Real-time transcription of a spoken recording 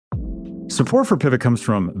Support for Pivot comes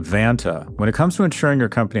from Vanta. When it comes to ensuring your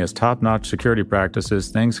company has top-notch security practices,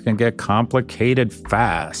 things can get complicated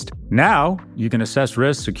fast. Now, you can assess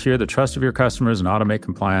risk, secure the trust of your customers, and automate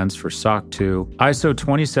compliance for SOC 2, ISO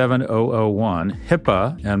 27001,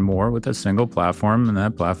 HIPAA, and more with a single platform, and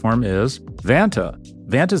that platform is Vanta.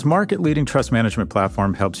 Vanta's market-leading trust management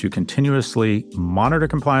platform helps you continuously monitor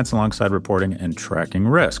compliance alongside reporting and tracking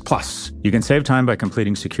risk. Plus, you can save time by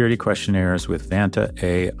completing security questionnaires with Vanta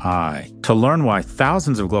AI. To learn why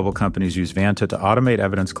thousands of global companies use Vanta to automate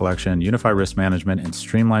evidence collection, unify risk management, and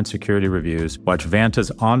streamline security reviews, watch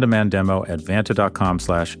Vanta's on-demand demo at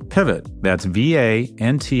vanta.com/pivot. That's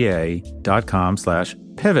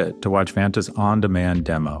VANTA.com/pivot to watch Vanta's on-demand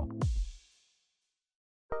demo.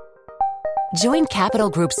 Join Capital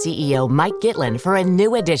Group CEO Mike Gitlin for a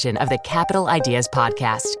new edition of the Capital Ideas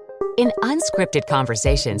Podcast. In unscripted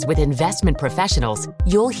conversations with investment professionals,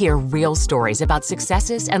 you'll hear real stories about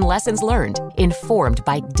successes and lessons learned, informed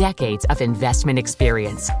by decades of investment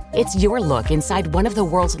experience. It's your look inside one of the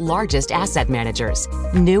world's largest asset managers.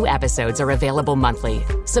 New episodes are available monthly.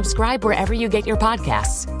 Subscribe wherever you get your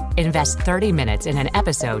podcasts. Invest 30 minutes in an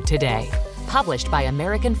episode today. Published by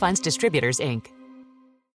American Funds Distributors, Inc.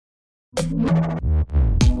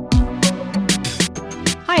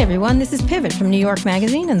 Hi, everyone. This is Pivot from New York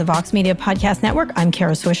Magazine and the Vox Media Podcast Network. I'm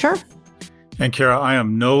Kara Swisher. And Kara, I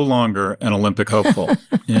am no longer an Olympic hopeful.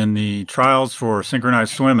 In the trials for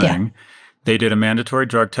synchronized swimming, they did a mandatory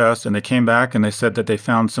drug test, and they came back and they said that they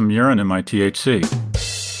found some urine in my THC.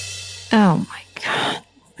 Oh, my God.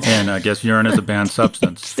 And I guess urine is a banned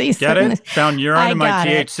substance. Get it? Found urine in my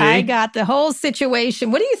THC? I got the whole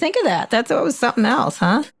situation. What do you think of that? That was something else,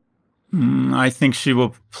 huh? I think she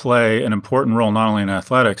will play an important role not only in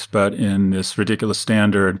athletics, but in this ridiculous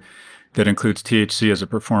standard that includes THC as a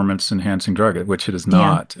performance-enhancing drug, which it is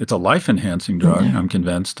not. Yeah. It's a life-enhancing drug, I'm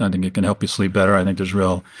convinced. I think it can help you sleep better. I think there's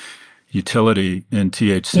real utility in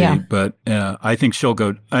THC, but I think she'll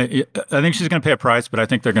go. I think she's going to pay a price, but I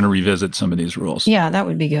think they're going to revisit some of these rules. Yeah, that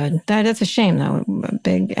would be good. That's a shame, though. A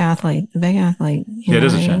big athlete. It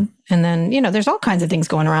is a shame. And then, there's all kinds of things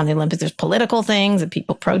going around the Olympics. There's political things and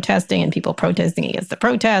people protesting against the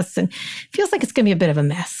protests. And it feels like it's going to be a bit of a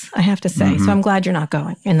mess, I have to say. Mm-hmm. So I'm glad you're not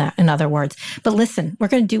going, in other words. But listen, we're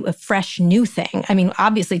going to do a fresh new thing. I mean,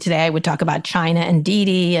 obviously today I would talk about China and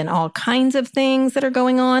Didi and all kinds of things that are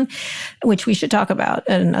going on, which we should talk about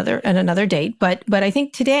at another date. But I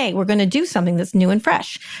think today we're going to do something that's new and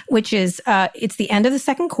fresh, which is it's the end of the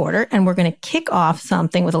second quarter, and we're going to kick off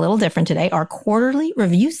something with a little different today, our quarterly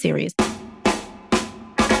review series.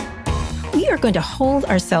 We are going to hold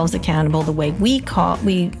ourselves accountable the way we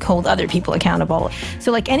hold other people accountable.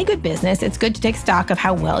 So like any good business, it's good to take stock of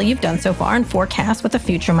how well you've done so far and forecast what the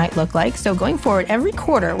future might look like. So going forward, every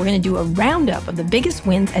quarter, we're going to do a roundup of the biggest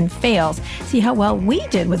wins and fails, see how well we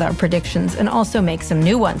did with our predictions, and also make some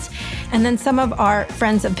new ones. And then some of our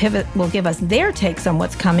friends of Pivot will give us their takes on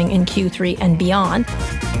what's coming in Q3 and beyond.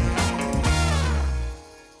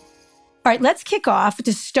 All right, let's kick off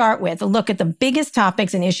to start with a look at the biggest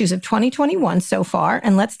topics and issues of 2021 so far,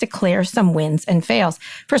 and let's declare some wins and fails.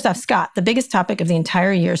 First off, Scott, the biggest topic of the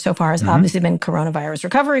entire year so far has obviously been coronavirus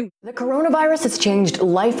recovery. The coronavirus has changed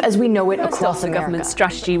life as we know it across America. The government's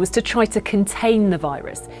strategy was to try to contain the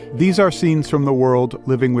virus. These are scenes from the world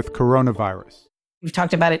living with coronavirus. We've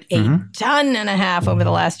talked about it a ton and a half over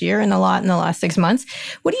the last year and a lot in the last 6 months.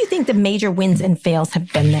 What do you think the major wins and fails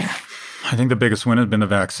have been there? I think the biggest win has been the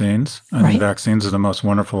vaccines. I think vaccines are the most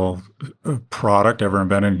wonderful product ever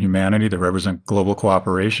invented in humanity that represent global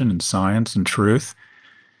cooperation and science and truth.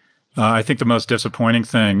 I think the most disappointing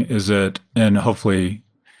thing is that, and hopefully,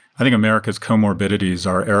 I think America's comorbidities,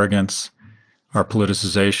 our arrogance, our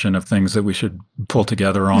politicization of things that we should pull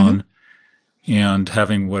together on, and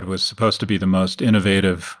having what was supposed to be the most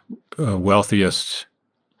innovative, wealthiest,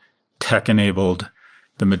 tech-enabled.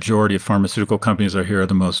 The majority of pharmaceutical companies are here,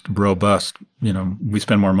 the most robust. We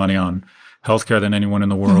spend more money on healthcare than anyone in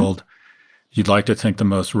the world. You'd like to think the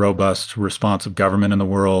most robust, responsive government in the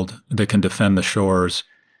world that can defend the shores.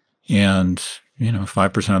 And,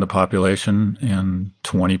 5% of the population and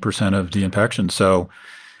 20% of the infection. So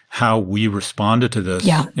how we responded to this,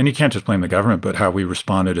 and you can't just blame the government, but how we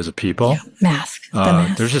responded as a people. Mask.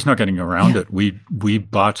 There's just no getting around it. We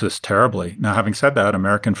botched this terribly. Now, having said that,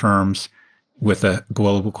 American firms, with the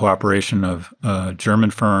global cooperation of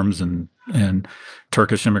German firms and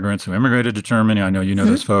Turkish immigrants who immigrated to Germany. I know you know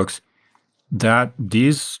those folks. That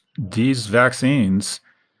these vaccines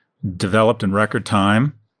developed in record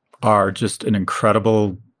time are just an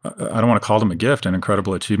incredible, I don't want to call them a gift, an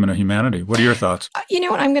incredible achievement of humanity. What are your thoughts? You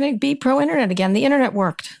know what? I'm going to be pro-internet again. The internet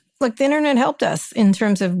worked. look, the internet helped us in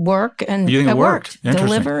terms of work and you think it worked?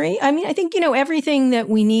 Delivery. I mean, I think, everything that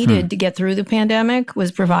we needed to get through the pandemic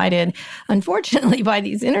was provided, unfortunately, by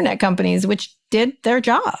these internet companies, which did their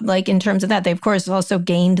job. Like in terms of that, they of course also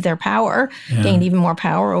gained their power, gained even more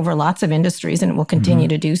power over lots of industries, and it will continue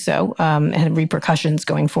to do so. And had repercussions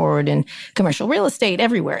going forward in commercial real estate,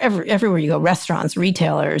 everywhere you go, restaurants,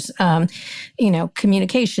 retailers,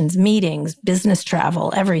 communications, meetings, business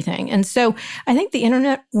travel, everything. And so I think the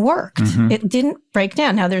internet worked. It didn't break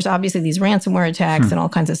down. Now there's obviously these ransomware attacks and all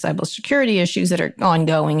kinds of cybersecurity issues that are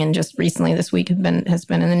ongoing, and just recently this week has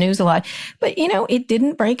been in the news a lot. But it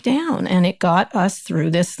didn't break down, and it got us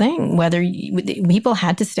through this thing. People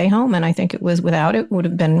had to stay home, and I think without it would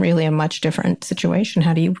have been really a much different situation.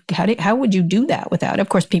 How would you do that without it? Of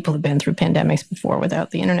course, people have been through pandemics before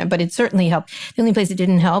without the internet, but it certainly helped. The only place it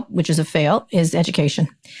didn't help, which is a fail, is education.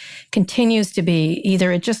 Continues to be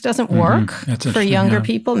either it just doesn't work for younger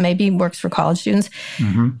people, maybe works for college students.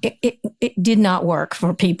 It did not work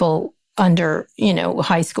for people under,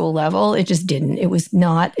 high school level. It just didn't. It was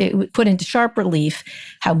not, it put into sharp relief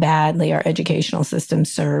how badly our educational system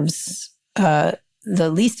serves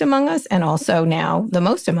the least among us, and also now the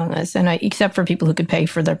most among us. And except for people who could pay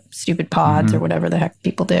for their stupid pods or whatever the heck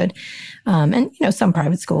people did. And, some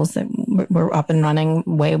private schools that were up and running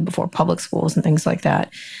way before public schools and things like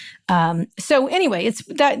that. So anyway, it's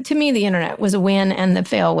that to me, the internet was a win, and the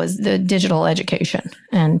fail was the digital education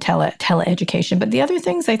and tele-education. But the other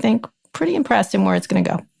things, I think, pretty impressed in where it's going to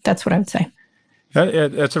go. That's what I would say.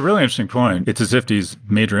 That's a really interesting point. It's as if these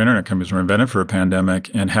major internet companies were invented for a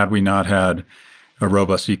pandemic, and had we not had a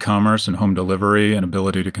robust e-commerce and home delivery and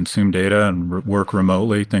ability to consume data and work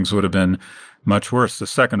remotely, things would have been much worse. The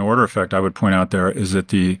second order effect I would point out there is that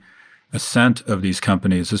the ascent of these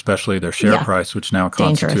companies, especially their share price, which now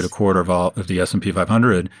constitute a quarter of all of the S&P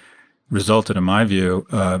 500, resulted, in my view,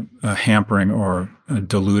 hampering or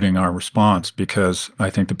diluting our response, because I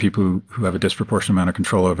think the people who have a disproportionate amount of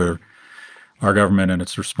control over our government and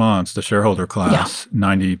its response, the shareholder class,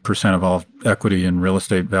 90% of all equity and real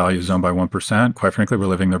estate value is owned by 1%. Quite frankly, we're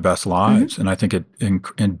living their best lives. And I think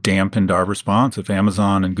it dampened our response. If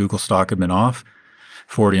Amazon and Google stock had been off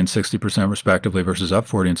 40 and 60% respectively versus up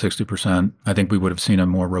 40 and 60%, I think we would have seen a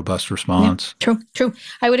more robust response. Yeah, true.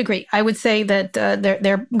 I would agree. I would say that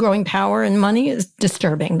their growing power and money is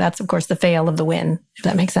disturbing. That's, of course, the fail of the win, if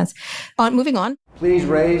that makes sense. Moving on. Please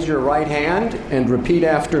raise your right hand and repeat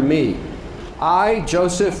after me. I,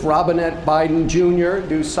 Joseph Robinette Biden Jr.,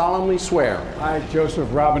 do solemnly swear. I, Joseph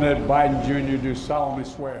Robinette Biden Jr., do solemnly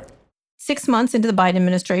swear. 6 months into the Biden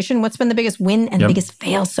administration, what's been the biggest win and biggest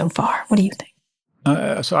fail so far? What do you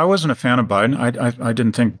think? So I wasn't a fan of Biden. I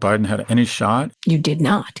didn't think Biden had any shot. You did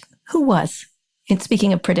not. Who was? And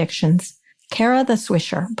speaking of predictions, Kara the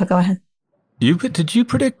Swisher. But go ahead. Did you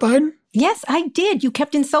predict Biden? Yes, I did. You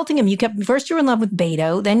kept insulting him. First you were in love with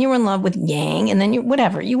Beto, then you were in love with Yang, and then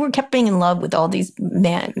you kept being in love with all these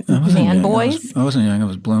man boys. I wasn't Yang, I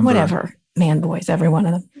was Bloomberg. Whatever. Man boys, every one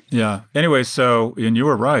of them. Yeah. Anyway, and you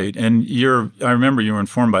were right. And I remember you were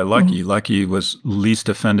informed by Lucky. Lucky was least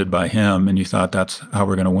offended by him, and you thought that's how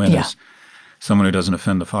we're going to win, is someone who doesn't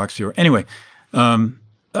offend the Fox viewer. Anyway,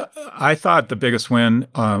 I thought the biggest win,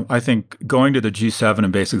 I think going to the G7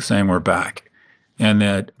 and basically saying we're back, and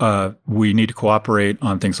that we need to cooperate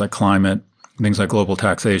on things like climate, things like global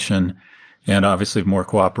taxation, and obviously more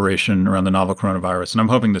cooperation around the novel coronavirus. And I'm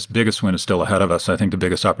hoping this biggest win is still ahead of us. I think the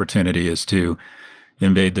biggest opportunity is to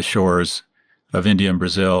invade the shores of India and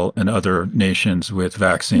Brazil and other nations with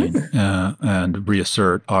vaccine and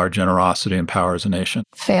reassert our generosity and power as a nation.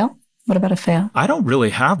 Fail? What about a fail? I don't really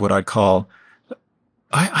have what I'd call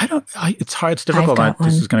it's hard. It's difficult.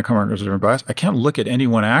 This is going to come out as a bias. I can't look at any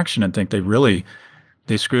one action and think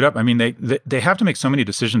they screwed up. I mean, they have to make so many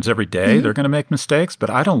decisions every day. They're going to make mistakes, but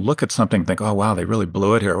I don't look at something and think, oh, wow, they really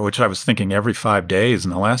blew it here, which I was thinking every 5 days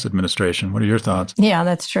in the last administration. What are your thoughts? Yeah,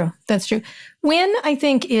 that's true. Win, I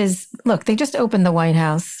think, is, look, they just opened the White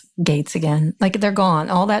House gates again. Like, they're gone,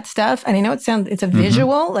 all that stuff. And I know it's a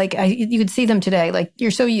visual. Like, you could see them today. Like,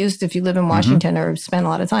 you're so used, if you live in Washington or spend a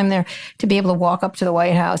lot of time there, to be able to walk up to the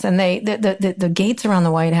White House. And the gates around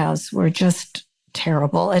the White House were just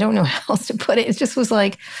terrible. I don't know how else to put it. It just was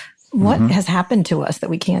like, what has happened to us that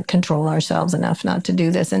we can't control ourselves enough not to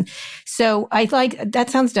do this? And so that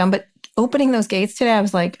sounds dumb, but opening those gates today, I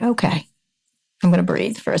was like, okay, I'm going to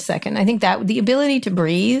breathe for a second. I think that the ability to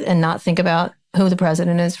breathe and not think about who the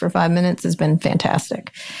president is for 5 minutes has been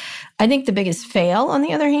fantastic. I think the biggest fail, on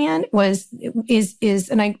the other hand, is,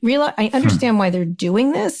 and I understand why they're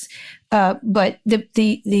doing this, but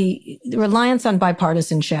the reliance on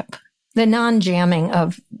bipartisanship the non-jamming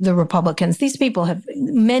of the Republicans. These people have,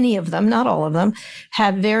 many of them, not all of them,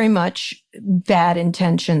 have very much bad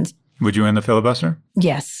intentions. Would you end the filibuster?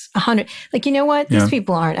 Yes, 100. Like, you know what? These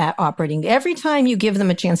people aren't operating. Every time you give them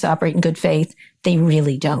a chance to operate in good faith, they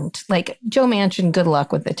really don't. Like Joe Manchin, good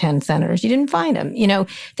luck with the 10 senators. You didn't find them. You know,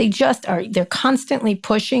 they just are, they're constantly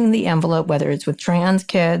pushing the envelope, whether it's with trans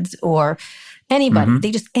kids or anybody. They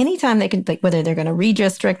just, anytime they can, like, whether they're going to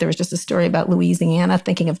redistrict, there was just a story about Louisiana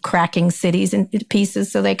thinking of cracking cities into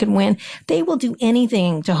pieces so they could win. They will do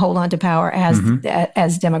anything to hold on to power as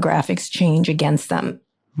demographics change against them.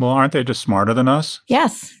 Well, aren't they just smarter than us?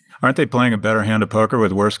 Yes. Aren't they playing a better hand of poker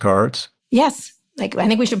with worse cards? Yes. Like, I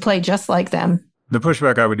think we should play just like them. The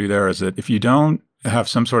pushback I would do there is that if you don't have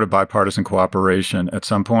some sort of bipartisan cooperation, at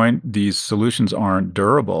some point, these solutions aren't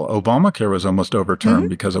durable. Obamacare was almost overturned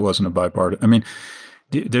because it wasn't a bipartisan. I mean,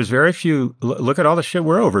 there's very few, look at all the shit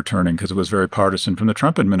we're overturning because it was very partisan from the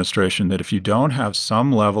Trump administration, that if you don't have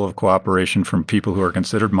some level of cooperation from people who are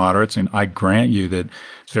considered moderates, and I grant you that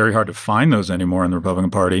it's very hard to find those anymore in the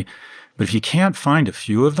Republican Party, but if you can't find a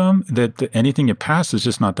few of them, that anything you pass is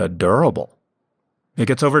just not that durable. It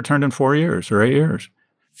gets overturned in 4 years or 8 years.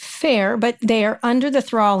 Fair, but they are under the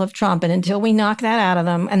thrall of Trump. And until we knock that out of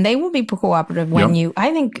them, and they will be cooperative when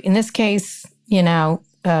I think in this case, you know,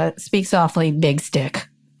 speak softly, big stick.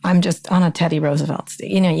 I'm just on a Teddy Roosevelt stick.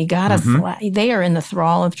 You know, you got to, they are in the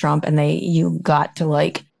thrall of Trump, and you got to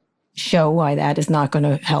like show why that is not going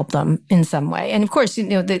to help them in some way. And of course, you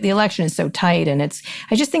know, the election is so tight, and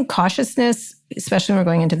I just think cautiousness, especially when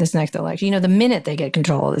we're going into this next election, you know, the minute they get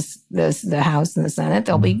control of the House and the Senate,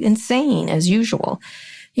 they'll be insane as usual.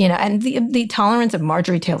 You know, and the tolerance of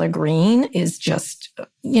Marjorie Taylor Greene is just,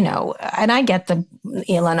 you know, and I get the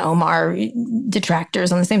Ilhan Omar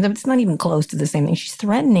detractors on the same thing, but it's not even close to the same thing. She's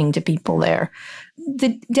threatening to people there.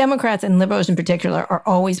 The Democrats and liberals in particular are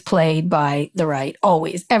always played by the right,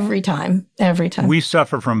 always, every time. We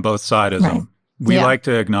suffer from both sidism. Right. We like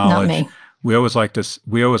to acknowledge. Not me.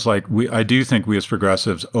 I do think we as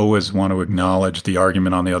progressives always want to acknowledge the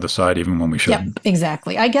argument on the other side, even when we shouldn't. Yep,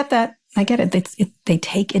 exactly. I get that. I get it. They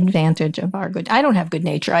take advantage of our good. I don't have good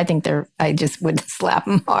nature. I think I just would slap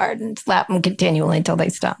them hard and slap them continually until they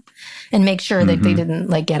stop, and make sure that they didn't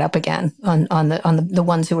like get up again on the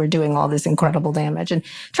ones who are doing all this incredible damage, and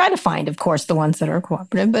try to find, of course, the ones that are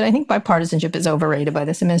cooperative. But I think bipartisanship is overrated by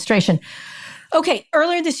this administration. Okay,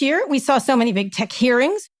 earlier this year, we saw so many big tech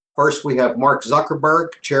hearings. First, we have Mark Zuckerberg,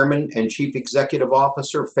 Chairman and Chief Executive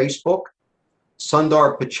Officer of Facebook,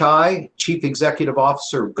 Sundar Pichai, Chief Executive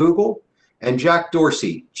Officer of Google, and Jack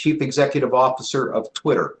Dorsey, Chief Executive Officer of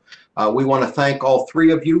Twitter. We want to thank all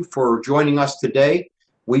three of you for joining us today.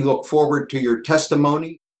 We look forward to your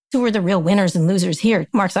testimony. Who are the real winners and losers here?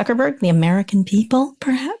 Mark Zuckerberg, the American people,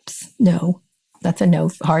 perhaps? No. That's a no,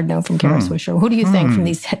 hard no from Kara Swisher. Who do you think from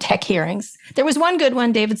these tech hearings? There was one good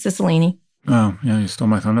one, David Cicilline. Oh, yeah, you stole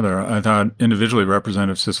my thunder there. I thought individually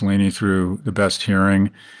Representative Cicilline threw the best hearing.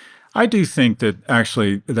 I do think that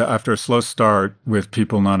actually after a slow start with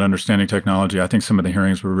people not understanding technology, I think some of the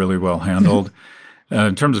hearings were really well handled.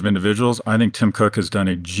 In terms of individuals, I think Tim Cook has done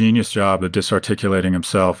a genius job of disarticulating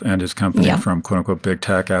himself and his company from quote-unquote big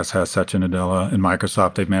tech, as has Satya Nadella and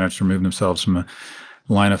Microsoft. They've managed to remove themselves from a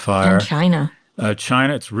line of fire. And China.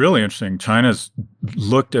 China, it's really interesting. China's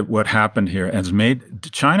looked at what happened here and has made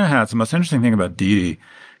 – China has – the most interesting thing about Didi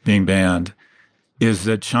being banned is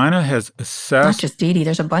that China has assessed – not just Didi,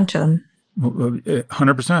 there's a bunch of them.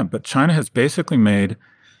 100%. But China has basically made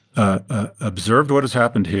observed what has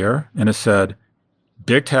happened here and has said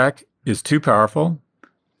big tech is too powerful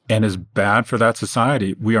and is bad for that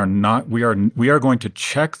society. We are going to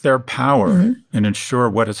check their power and ensure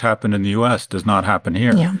what has happened in the U.S. does not happen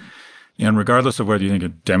here. Yeah. And regardless of whether you think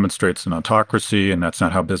it demonstrates an autocracy and that's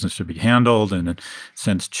not how business should be handled, and it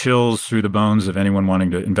sends chills through the bones of anyone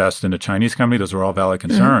wanting to invest in a Chinese company, those are all valid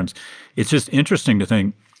concerns. It's just interesting to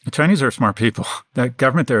think the Chinese are smart people. That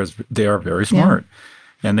government there they are very smart.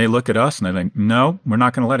 Yeah. And they look at us and they think, no, we're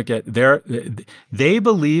not going to let it get there. They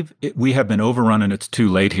believe we have been overrun and it's too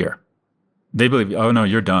late here. They believe, oh, no,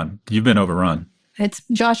 you're done. You've been overrun. It's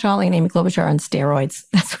Josh Hawley and Amy Klobuchar on steroids.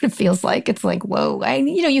 That's what it feels like. It's like, whoa.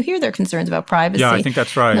 You hear their concerns about privacy. Yeah, I think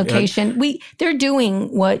that's right. Location. They're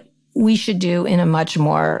doing what we should do in a much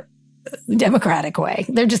more democratic way.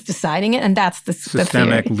 They're just deciding it, and that's the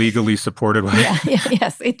systemic, legally supported way.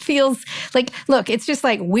 Yes. It feels like, look, it's just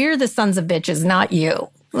like, we're the sons of bitches, not you.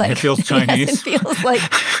 Like, it feels Chinese. Yes, it feels like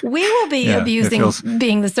we will be abusing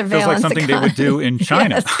being the surveillance. Feels like something they would do in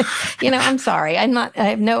China. Yes. I'm sorry.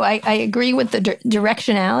 I agree with the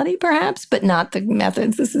directionality perhaps, but not the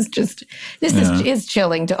methods. This is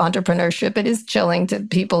chilling to entrepreneurship. It is chilling to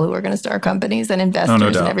people who are going to start companies and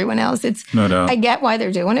investors and everyone else. No doubt. I get why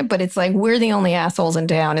they're doing it, but it's like we're the only assholes in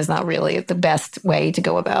town is not really the best way to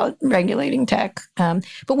go about regulating tech.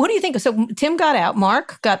 But what do you think? So Tim got out.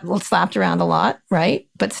 Mark got slapped around a lot, right?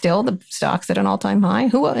 But still, the stock's at an all-time high.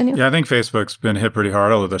 Yeah, I think Facebook's been hit pretty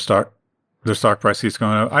hard, although their stock price keeps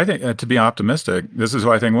going up. I think, to be optimistic, this is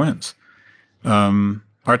who I think wins.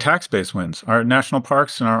 Our tax base wins. Our national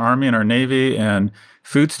parks and our Army and our Navy and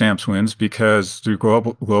food stamps wins because through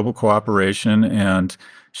global cooperation and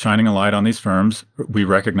shining a light on these firms, we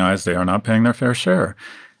recognize they are not paying their fair share.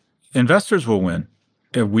 Investors will win.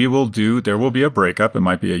 There will be a breakup. It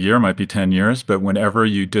might be a year, it might be 10 years, but whenever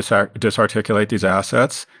you disarticulate these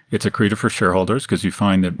assets, it's accretive for shareholders because you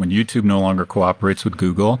find that when YouTube no longer cooperates with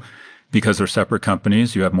Google because they're separate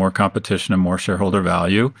companies, you have more competition and more shareholder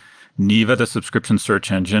value. Neeva, the subscription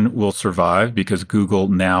search engine, will survive because Google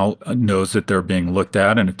now knows that they're being looked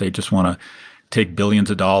at, and if they just want to take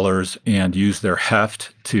billions of dollars and use their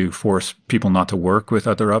heft to force people not to work with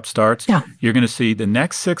other upstarts, you're going to see the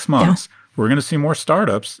next 6 months, we're going to see more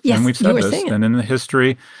startups, and we've said this, than in the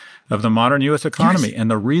history of the modern U.S. economy. And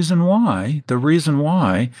the reason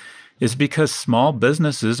why is because small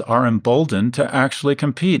businesses are emboldened to actually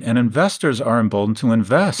compete, and investors are emboldened to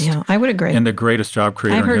invest. Yeah, I would agree. In the greatest job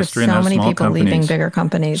creator in history. I've heard of so many people companies. Leaving bigger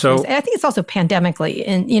companies. So I think it's also pandemically,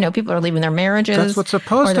 and people are leaving their marriages. That's what's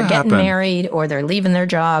supposed to happen. Or they're getting married, or they're leaving their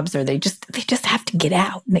jobs, or they just have to get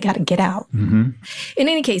out. They got to get out. Mm-hmm. In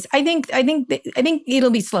any case, I think it'll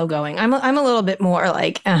be slow going. I'm a little bit more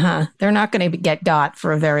like, they're not going to get got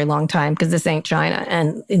for a very long time because this ain't China.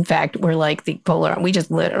 And in fact, we're like the polar. We just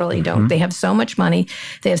literally don't. They have so much money,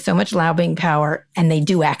 they have so much lobbying power, and they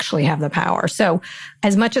do actually have the power. So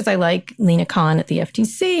as much as I like Lena Khan at the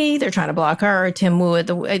FTC, they're trying to block her, Tim Wu,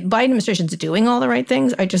 the Biden administration's doing all the right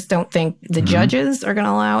things. I just don't think the judges are going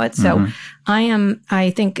to allow it. So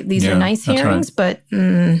I think these are nice hearings, but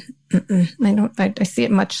I see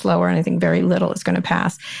it much slower, and I think very little is going to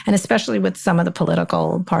pass. And especially with some of the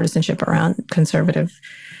political partisanship around conservative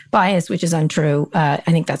bias, which is untrue, I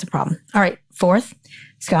think that's a problem. All right, fourth.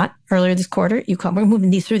 Scott, earlier this quarter, we're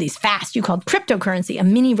moving through these fast. You called cryptocurrency a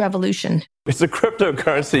mini revolution. It's a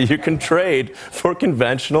cryptocurrency you can trade for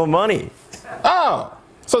conventional money. Oh,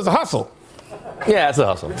 so it's a hustle. Yeah, it's a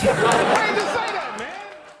hustle. Why did you say that, man?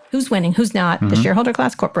 Who's winning? Who's not? The shareholder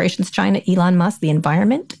class, corporations, China, Elon Musk, the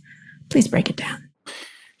environment? Please break it down.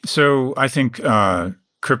 So I think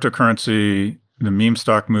cryptocurrency, the meme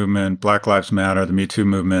stock movement, Black Lives Matter, the Me Too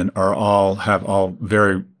movement have all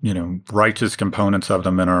very, righteous components of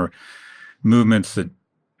them and are movements that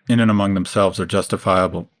in and among themselves are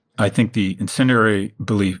justifiable. I think the incendiary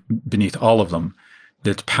belief beneath all of them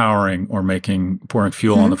that's pouring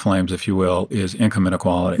fuel on the flames, if you will, is income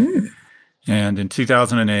inequality. And in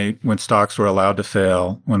 2008, when stocks were allowed to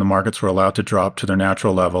fail, when the markets were allowed to drop to their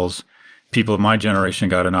natural levels, people of my generation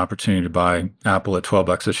got an opportunity to buy Apple at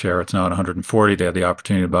 $12 a share. It's now at $140. They had the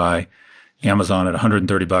opportunity to buy Amazon at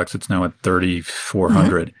 $130. It's now at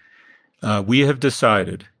 $3,400. We have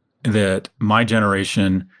decided that my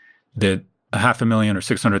generation, that 500,000 or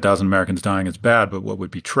 600,000 Americans dying is bad, but what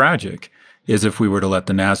would be tragic is if we were to let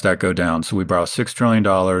the NASDAQ go down. So we borrow $6 trillion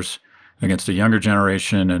against a younger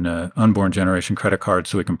generation and an unborn generation credit card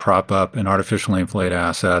so we can prop up and artificially inflate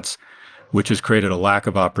assets, which has created a lack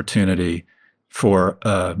of opportunity for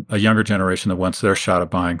a younger generation that wants their shot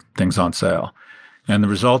at buying things on sale. And the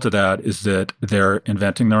result of that is that they're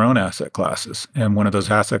inventing their own asset classes. And one of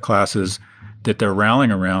those asset classes that they're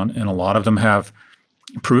rallying around, and a lot of them have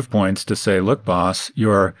proof points to say, look, boss,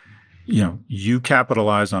 you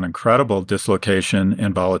capitalize on incredible dislocation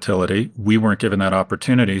and volatility. We weren't given that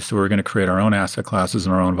opportunity, so we're going to create our own asset classes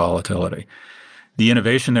and our own volatility. The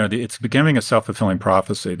innovation there, it's becoming a self-fulfilling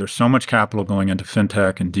prophecy. There's so much capital going into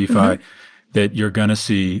fintech and DeFi that you're going to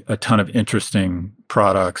see a ton of interesting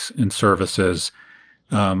products and services.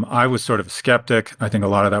 I was sort of a skeptic. I think a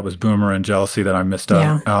lot of that was boomer and jealousy that I missed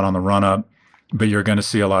out on the run-up. But you're going to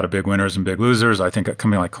see a lot of big winners and big losers. I think a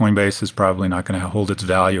company like Coinbase is probably not going to hold its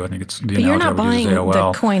value. I think it's the you're not buying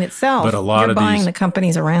the coin itself. But you're buying the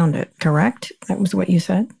companies around it, correct? That was what you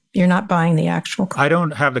said. You're not buying the actual coin. I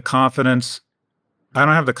don't have the confidence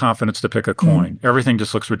to pick a coin. Everything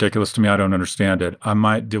just looks ridiculous to me. I don't understand it.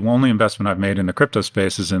 The only investment I've made in the crypto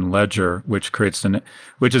space is in Ledger, which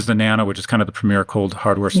is the Nano, which is kind of the premier cold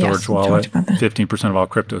hardware storage wallet. 15% of all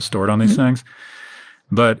crypto is stored on these things.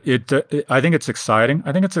 But I think it's exciting.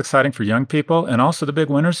 I think it's exciting for young people. And also the big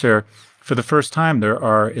winners here, for the first time, there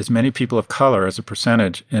are as many people of color as a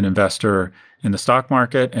percentage an investor in the stock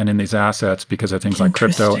market and in these assets because of things like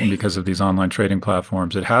crypto and because of these online trading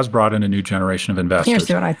platforms. It has brought in a new generation of investors. Here's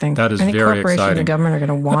what I think. That is I think very corporations exciting. and government are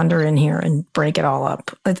going to wander in here and break it all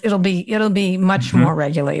up. It'll be much more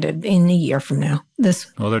regulated in a year from now.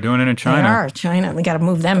 Well, they're doing it in China. They are China. We got to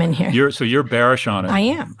move them in here. So you're bearish on it. I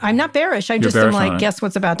am. I'm not bearish. I just am like, guess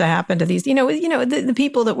what's about to happen to these? The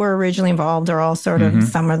people that were originally involved are all sort of,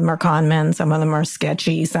 some of them are con men, some of them are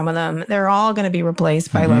sketchy, some of them, they're all going to be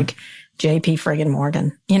replaced by like JP friggin'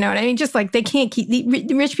 Morgan. You know what I mean? Just like the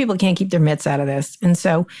rich people can't keep their mitts out of this. And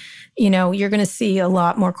so, you're going to see a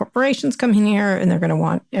lot more corporations come in here and they're going to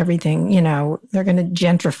want everything, they're going to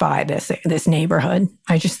gentrify this neighborhood.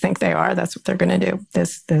 I just think they are. That's what they're going to do,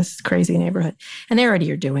 this crazy neighborhood. And they already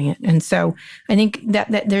are doing it. And so I think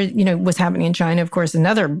that there, what's happening in China, of course,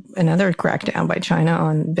 another crackdown by China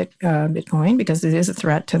on Bitcoin, because it is a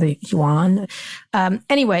threat to the yuan. That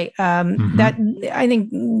I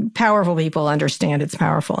think powerful people understand it's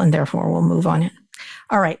powerful and therefore will move on it.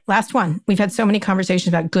 All right, last one. We've had so many conversations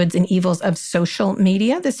about goods and evils of social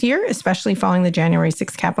media this year, especially following the January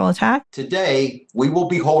 6th Capitol attack. Today, we will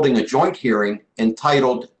be holding a joint hearing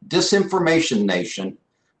entitled Disinformation Nation,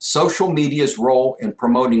 Social Media's Role in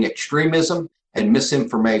Promoting Extremism and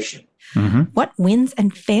Misinformation. What wins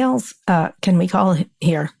and fails can we call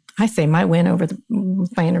here? I say my win over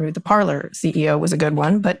my interview with the Parler CEO was a good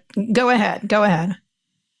one, but go ahead.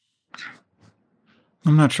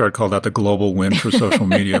 I'm not sure I'd call that the global win for social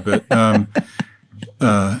media, but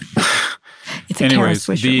anyways,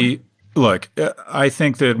 I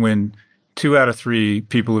think that when 2 out of 3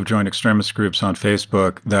 people who've joined extremist groups on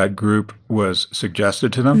Facebook, that group was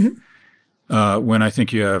suggested to them. When I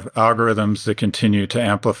think you have algorithms that continue to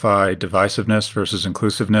amplify divisiveness versus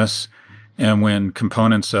inclusiveness, and when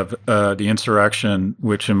components of the insurrection,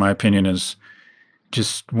 which in my opinion is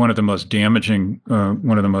just one of the most damaging,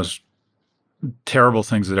 one of the most terrible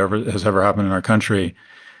things that has ever happened in our country,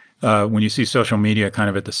 when you see social media kind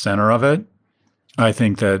of at the center of it, I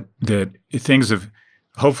think that things have,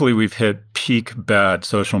 hopefully we've hit peak bad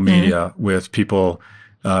social media with people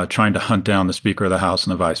trying to hunt down the Speaker of the House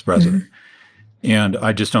and the Vice President. And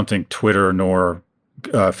I just don't think Twitter nor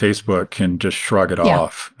Facebook can just shrug it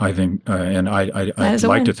off. I think, and I'd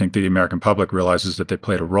like to think the American public realizes that they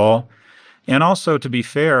played a role. And also, to be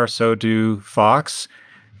fair, so do Fox.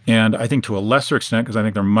 And I think to a lesser extent, because I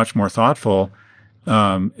think they're much more thoughtful,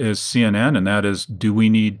 is CNN. And that is,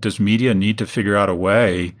 does media need to figure out a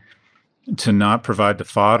way to not provide the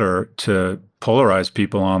fodder to polarize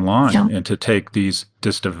people online and to take this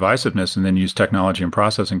divisiveness and then use technology and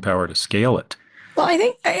processing power to scale it? Well, I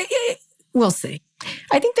think we'll see.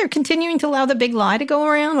 I think they're continuing to allow the big lie to go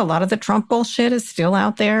around. A lot of the Trump bullshit is still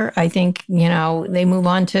out there. I think, they move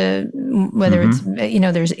on to whether it's,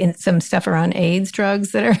 there's some stuff around AIDS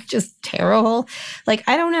drugs that are just terrible. Like,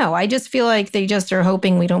 I don't know. I just feel like they just are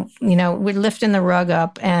hoping we don't, we're lifting the rug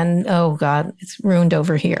up and, oh God, it's ruined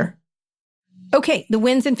over here. Okay, the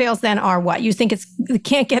wins and fails then are what? You think it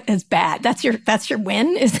can't get as bad. That's your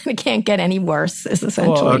win, is that it can't get any worse, is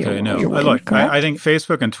essentially your win. I think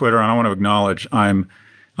Facebook and Twitter, and I want to acknowledge I'm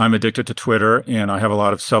addicted to Twitter and I have a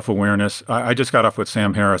lot of self-awareness. I just got off with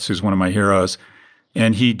Sam Harris, who's one of my heroes,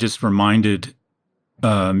 and he just reminded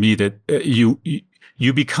me that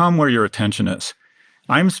you become where your attention is.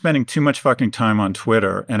 I'm spending too much fucking time on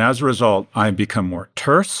Twitter, and as a result, I become more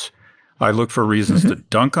terse. I look for reasons to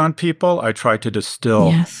dunk on people. I try to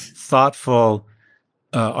distill thoughtful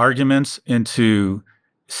arguments into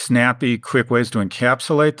snappy, quick ways to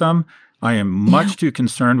encapsulate them. I am much too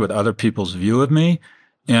concerned with other people's view of me.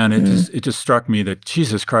 And it just struck me that,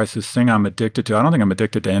 Jesus Christ, this thing I'm addicted to, I don't think I'm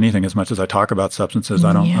addicted to anything as much as I talk about substances.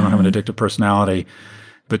 I don't have an addictive personality.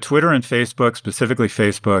 But Twitter and Facebook, specifically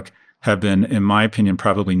Facebook, have been, in my opinion,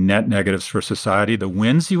 probably net negatives for society. The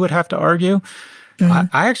wins, you would have to argue,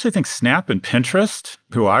 I actually think Snap and Pinterest,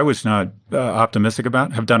 who I was not optimistic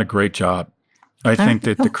about, have done a great job. I think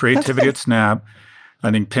that the creativity at Snap,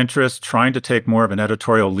 I think Pinterest trying to take more of an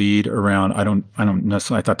editorial lead around, I don't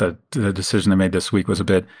necessarily, I thought that the decision they made this week was a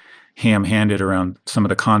bit ham-handed around some of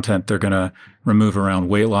the content they're going to remove around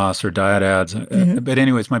weight loss or diet ads. But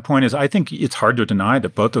anyways, my point is, I think it's hard to deny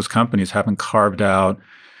that both those companies haven't carved out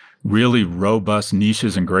really robust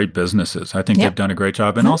niches and great businesses. I think they've done a great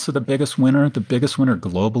job. And also the biggest winner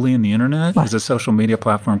globally in the internet is a social media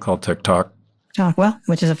platform called TikTok.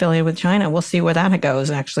 Which is affiliated with China. We'll see where that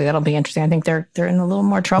goes, actually. That'll be interesting. I think they're in a little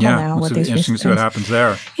more trouble now with these interesting to see what happens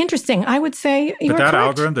there. Interesting. I would say But that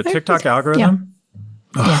algorithm, the TikTok algorithm,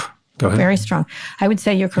 Go ahead. Very strong. I would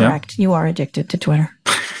say you're correct. Yeah. You are addicted to Twitter.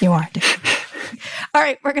 You are addicted. All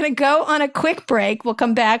right, we're going to go on a quick break. We'll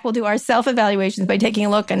come back. We'll do our self-evaluations by taking a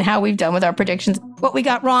look at how we've done with our predictions, what we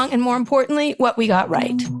got wrong, and more importantly, what we got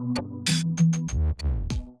right.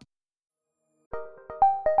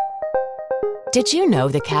 Did you know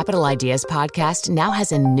the Capital Ideas podcast now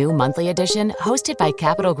has a new monthly edition hosted by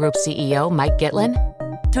Capital Group CEO Mike Gitlin?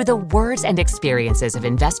 Through the words and experiences of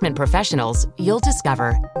investment professionals, you'll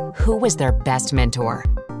discover who was their best mentor,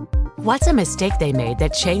 what's a mistake they made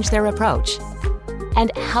that changed their approach,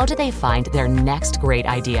 and how do they find their next great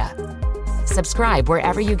idea. Subscribe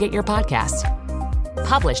wherever you get your podcasts.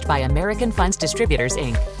 Published by American Funds Distributors,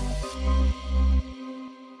 Inc.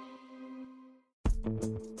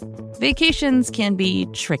 Vacations can be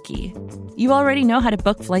tricky. You already know how to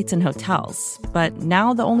book flights and hotels, but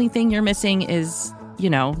now the only thing you're missing is,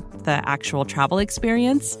 the actual travel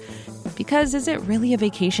experience. Because is it really a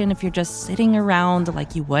vacation if you're just sitting around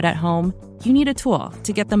like you would at home? You need a tool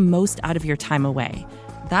to get the most out of your time away.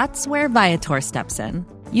 That's where Viator steps in.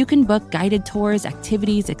 You can book guided tours,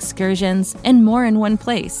 activities, excursions, and more in one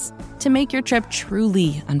place to make your trip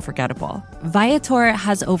truly unforgettable. Viator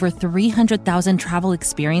has over 300,000 travel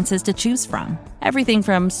experiences to choose from. Everything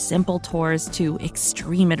from simple tours to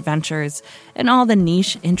extreme adventures and all the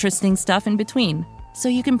niche, interesting stuff in between. So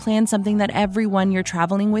you can plan something that everyone you're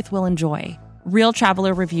traveling with will enjoy. Real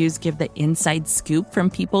traveler reviews give the inside scoop from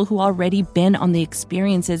people who already been on the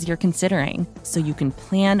experiences you're considering, so you can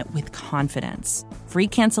plan with confidence. Free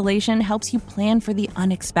cancellation helps you plan for the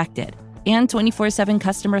unexpected. And 24/7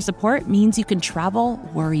 customer support means you can travel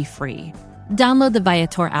worry-free. Download the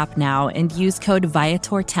Viator app now and use code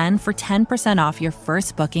Viator10 for 10% off your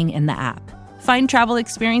first booking in the app. Find travel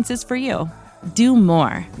experiences for you. Do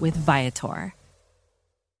more with Viator.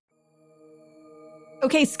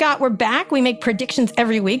 Okay, Scott, we're back. We make predictions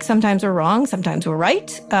every week. Sometimes we're wrong, sometimes we're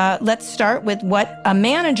right. Let's start with what a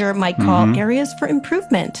manager might call areas for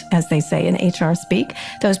improvement, as they say in HR speak.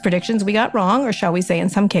 Those predictions we got wrong, or shall we say in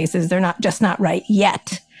some cases, they're not right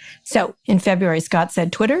yet. So in February, Scott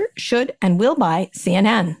said Twitter should and will buy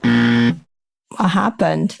CNN. What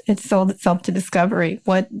happened? It sold itself to Discovery.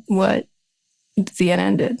 What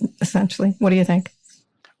CNN did, essentially. What do you think?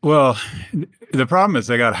 Well, the problem is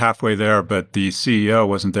they got halfway there, but the CEO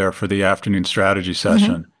wasn't there for the afternoon strategy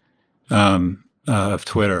session of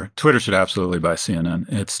Twitter. Twitter should absolutely buy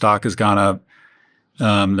CNN. Its stock has gone up.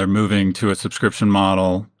 They're moving to a subscription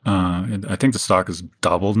model. I think the stock has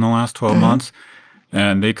doubled in the last 12 months,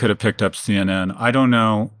 and they could have picked up CNN. I don't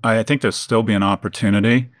know. I think there'll still be an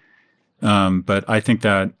opportunity, but I think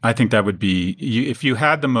that would be if you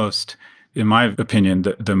had the most. In my opinion,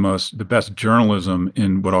 the best journalism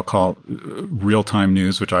in what I'll call real-time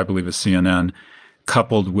news, which I believe is CNN,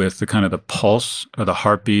 coupled with the kind of the pulse or the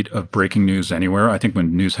heartbeat of breaking news anywhere. I think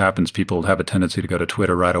when news happens, people have a tendency to go to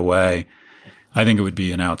Twitter right away. I think it would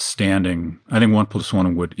be an outstanding. I think 1 +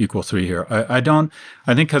 1 would equal 3 here. I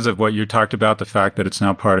think because of what you talked about, the fact that it's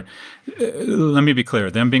now part of, let me be clear,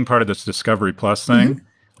 them being part of this Discovery Plus thing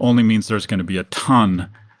only means there's going to be a ton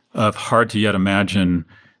of hard to yet imagine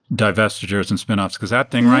divestitures and spinoffs, because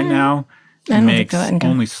that thing right now makes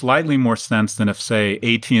only slightly more sense than if, say,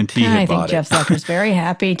 AT&T had bought it. I think Jeff Zucker's very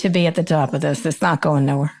happy to be at the top of this. It's not going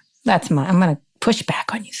nowhere. I'm going to push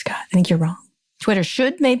back on you, Scott. I think you're wrong. Twitter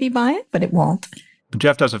should maybe buy it, but it won't.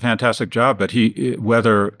 Jeff does a fantastic job, but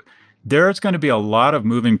there's going to be a lot of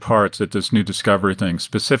moving parts at this new Discovery thing,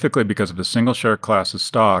 specifically because of the single share class of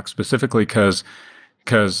stock, specifically because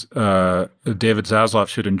David Zaslav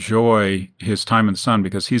should enjoy his time in the sun,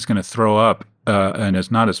 because he's going to throw up, and it's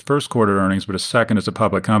not his first quarter earnings, but his second as a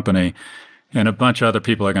public company, and a bunch of other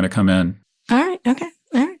people are going to come in. All right.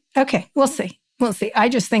 Okay. We'll see. I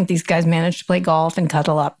just think these guys managed to play golf and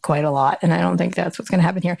cuddle up quite a lot, and I don't think that's what's going to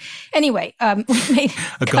happen here. Anyway, we made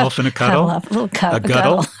golf and a cuddle? Cuddle up, a little cuddle. A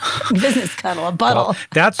cuddle? Business cuddle, a buddle.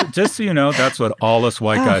 That's, just so you know, that's what all us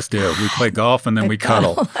white guys do. We play golf and then we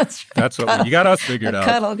cuddle. That's right. That's what you got us figured out.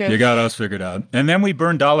 Cuddle group. You got us figured out. And then we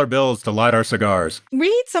burn dollar bills to light our cigars.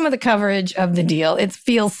 Read some of the coverage of the deal. It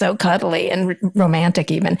feels so cuddly and romantic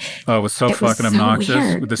even. Oh, it was so fucking obnoxious.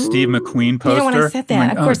 Weird. With the Steve McQueen poster. When I said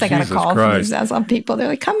that, of course I got a call from these Zaslav people. They're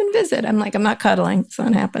like, come and visit. I'm like, I'm not cuddling. It's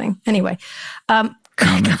not happening. Anyway.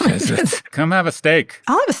 Come visit. Come have a steak.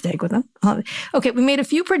 I'll have a steak with them. Okay, we made a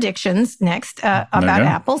few predictions next about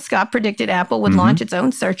Apple. Scott predicted Apple would launch its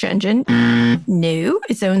own search engine. No.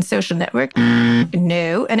 Its own social network.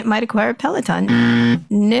 No. And it might acquire Peloton.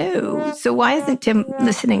 No. So why isn't Tim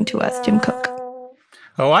listening to us, Tim Cook?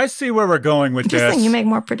 Oh, I see where we're going with this. Just saying, you make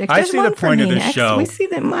more predictions. I see the point of this show. We see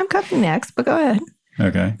them. I'm coming next, but go ahead.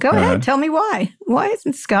 Okay. Go ahead. Tell me why. Why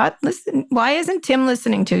isn't Scott listen? Why isn't Tim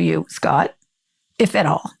listening to you, Scott, if at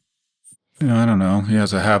all? I don't know. He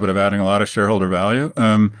has a habit of adding a lot of shareholder value.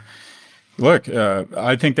 Look,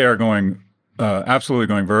 I think they are going absolutely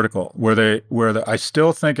going vertical. I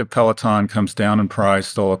still think if Peloton comes down in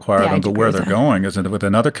price, they'll acquire them. But where they're going is with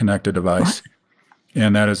another connected device,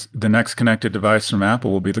 and that is the next connected device from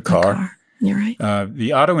Apple will be the car. You're right.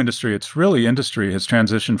 The auto industry, industry has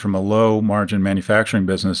transitioned from a low margin manufacturing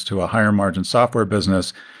business to a higher margin software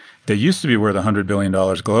business. They used to be worth $100 billion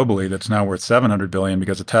globally. That's now worth $700 billion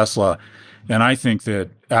because of Tesla. And I think that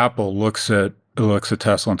Apple looks at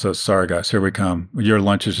Tesla and says, sorry, guys, here we come. Your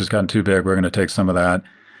lunch has just gotten too big. We're going to take some of that.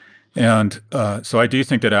 And so I do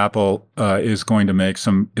think that Apple is going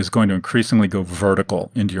to increasingly go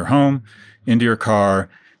vertical into your home, into your car,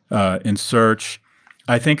 in search.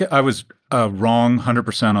 I think I was wrong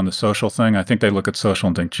 100% on the social thing. I think they look at social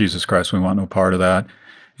and think, Jesus Christ, we want no part of that.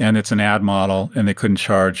 And it's an ad model, and they couldn't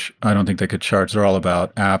charge. I don't think they could charge. They're all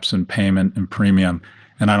about apps and payment and premium.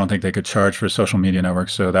 And I don't think they could charge for social media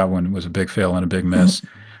networks. So that one was a big fail and a big miss.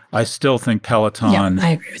 I still think Peloton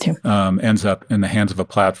I agree with you. Ends up in the hands of a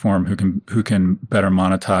platform who can better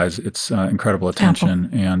monetize its incredible attention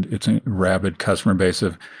and its rabid customer base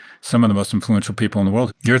of some of the most influential people in the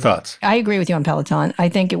world. Your thoughts? I agree with you on Peloton. I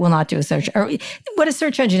think it will not do a search. Or what a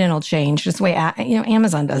search engine will change. Just the way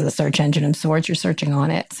Amazon does a search engine of sorts. You're searching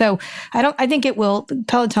on it. So I think it will.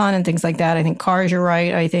 Peloton and things like that. I think cars. You're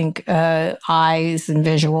right. I think eyes and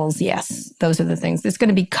visuals. Yes, those are the things. It's going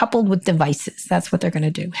to be coupled with devices. That's what they're going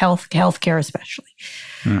to do. Healthcare especially.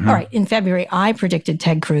 Mm-hmm. All right. In February, I predicted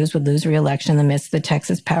Ted Cruz would lose re-election in the midst of the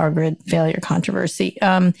Texas power grid failure controversy.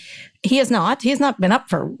 He has not. He has not been up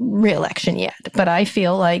for re-election yet, but I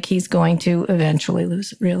feel like he's going to eventually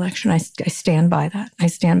lose re-election. I stand by that. I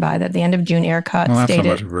stand by that. The end of June, ERCOT stated. That's not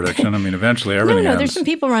much of a prediction. I mean, eventually everything No, there's some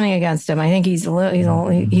people running against him. I think he's such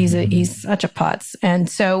a putz. And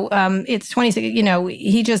so it's 26,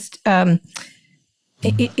 he just,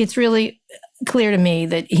 it's really clear to me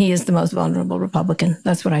that he is the most vulnerable Republican.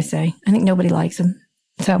 That's what I say. I think nobody likes him.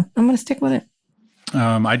 So I'm going to stick with it.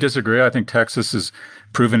 I disagree. I think Texas has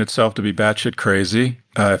proven itself to be batshit crazy.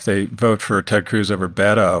 If they vote for Ted Cruz over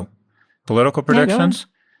Beto, political predictions,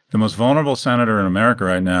 the most vulnerable senator in America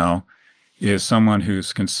right now is someone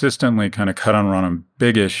who's consistently kind of cut and run on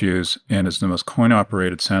big issues and is the most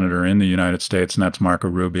coin-operated senator in the United States, and that's Marco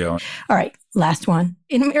Rubio. All right, last one.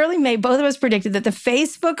 In early May, both of us predicted that the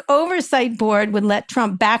Facebook Oversight Board would let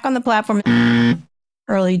Trump back on the platform.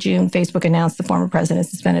 Early June, Facebook announced the former president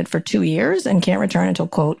is suspended for 2 years and can't return until,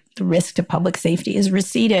 quote, the risk to public safety is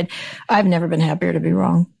receded. I've never been happier to be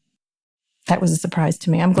wrong. That was a surprise to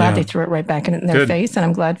me. I'm glad they threw it right back in their face, and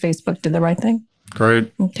I'm glad Facebook did the right thing.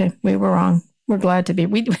 Great. Okay, we were wrong. We're glad to be.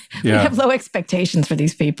 We have low expectations for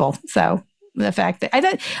these people. So the fact that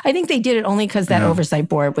I think they did it only because that oversight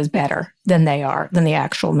board was better than they are, than the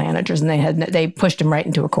actual managers, and they pushed them right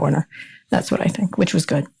into a corner. That's what I think, which was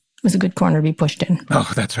good. It was a good corner to be pushed in.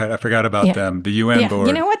 Oh, that's right. I forgot about them. The UN board.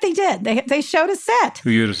 You know what they did? They showed a set.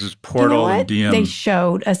 Who uses Portal and DM. They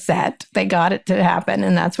showed a set. They got it to happen,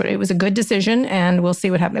 and that's what it was. A good decision, and we'll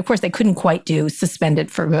see what happens. Of course, they couldn't quite do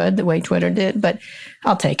suspended for good the way Twitter did, but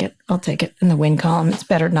I'll take it. I'll take it in the win column. It's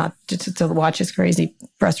better not to watch his crazy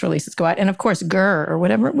press releases go out. And of course, Gurr or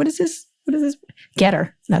whatever. What is this?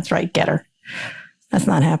 Getter. That's right, Getter. That's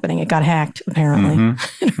not happening. It got hacked, apparently.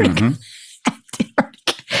 Mm-hmm.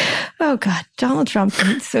 Oh, God. Donald Trump.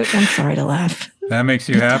 I'm sorry to laugh. That makes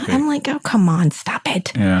you happy. I'm like, oh, come on. Stop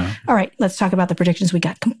it. Yeah. All right. Let's talk about the predictions we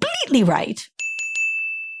got completely right.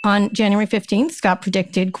 On January 15th, Scott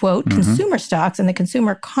predicted, quote, consumer stocks and the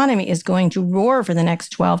consumer economy is going to roar for the next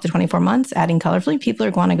 12 to 24 months, adding colorfully, people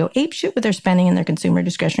are going to go apeshit with their spending and their consumer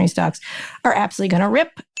discretionary stocks are absolutely going to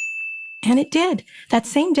rip. And it did. That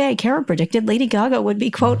same day, Kara predicted Lady Gaga would be,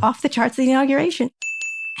 quote, off the charts at the inauguration.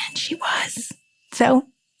 And she was. So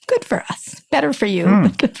good for us. Better for you,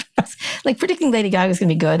 but good for us. Like predicting Lady Gaga is going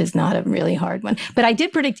to be good is not a really hard one. But I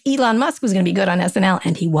did predict Elon Musk was going to be good on SNL,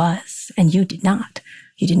 and he was. And you did not.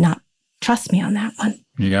 You did not trust me on that one.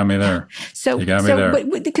 You got me there. You got me there.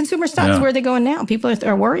 But the consumer stocks, where are they going now? People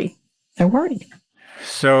are worried. They're worried.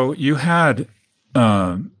 So you had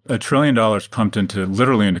 $1 trillion pumped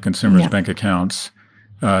literally into consumers' bank accounts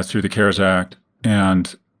through the CARES Act.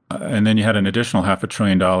 And then you had an additional $500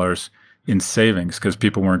 billion in savings because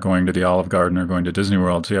people weren't going to the Olive Garden or going to Disney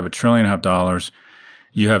World. So you have $1.5 trillion.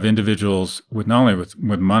 You have individuals with not only with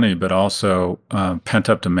money, but also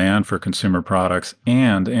pent-up demand for consumer products.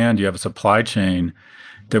 And you have a supply chain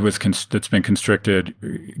that's been constricted,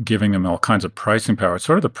 giving them all kinds of pricing power. It's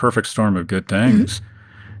sort of the perfect storm of good things.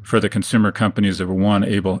 for the consumer companies that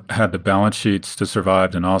were had the balance sheets to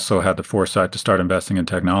survive and also had the foresight to start investing in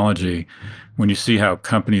technology. When you see how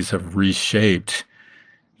companies have reshaped,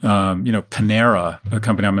 Panera, a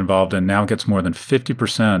company I'm involved in, now gets more than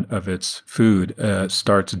 50% of its food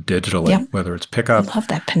starts digitally, whether it's pickup, I love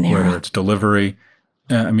that Panera. whether it's delivery.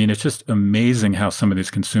 It's just amazing how some of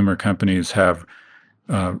these consumer companies have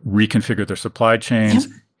reconfigured their supply chains.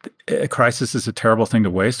 A crisis is a terrible thing to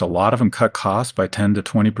waste. A lot of them cut costs by 10 to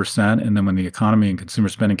 20%. And then when the economy and consumer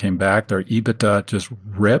spending came back, their EBITDA just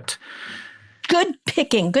ripped. Good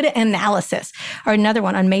picking, good analysis. Or another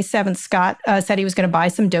one on May 7th, Scott said he was going to buy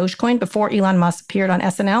some Dogecoin before Elon Musk appeared on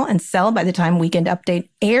SNL and sell by the time Weekend Update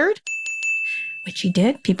aired, which he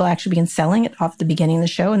did. People actually began selling it off the beginning of the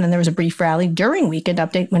show. And then there was a brief rally during Weekend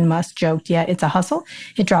Update when Musk joked, yeah, it's a hustle.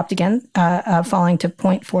 It dropped again, falling to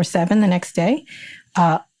 0.47 the next day.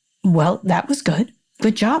 Well, that was good.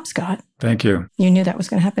 Good job, Scott. Thank you. You knew that was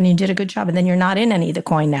going to happen. You did a good job. And then you're not in any of the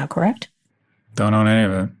coin now, correct? Don't own any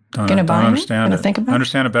of it. Don't understand it. Think about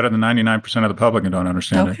understand it better than 99% of the public and don't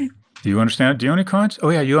understand it. Do you understand it? Do you own any coins?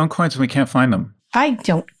 Oh, yeah, you own coins and we can't find them. I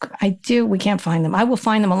don't. I do. We can't find them. I will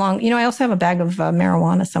find them along. I also have a bag of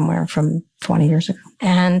marijuana somewhere from 20 years ago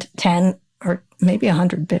and 10 or maybe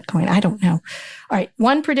 100 Bitcoin. I don't know. All right.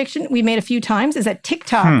 One prediction we made a few times is that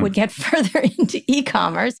TikTok would get further into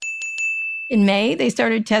e-commerce. In May, they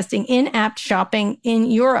started testing in-app shopping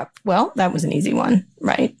in Europe. Well, that was an easy one,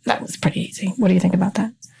 right? That was pretty easy. What do you think about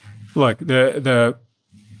that? Look, the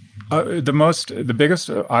biggest,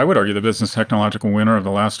 I would argue, the business technological winner of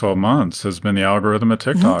the last 12 months has been the algorithm of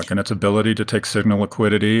TikTok and its ability to take signal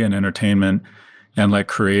liquidity and entertainment and let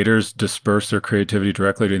creators disperse their creativity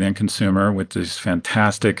directly to the end consumer with this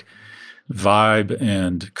fantastic vibe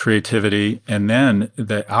and creativity. And then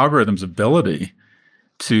the algorithm's ability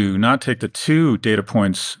to not take the two data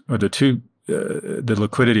points or the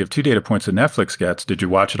liquidity of two data points that Netflix gets. Did you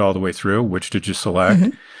watch it all the way through? Which did you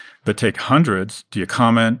select? But take hundreds. Do you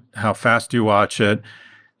comment? How fast do you watch it?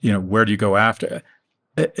 Where do you go after?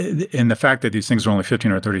 And the fact that these things are only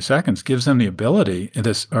 15 or 30 seconds gives them the ability,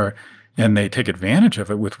 and they take advantage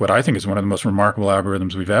of it with what I think is one of the most remarkable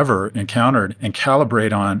algorithms we've ever encountered and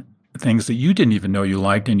calibrate on things that you didn't even know you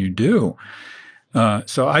liked and you do.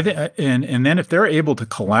 So I think, and then if they're able to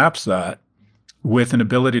collapse that with an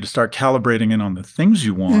ability to start calibrating in on the things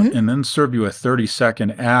you want and then serve you a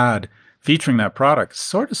 30-second ad featuring that product,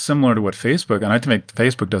 sort of similar to what Facebook, and I think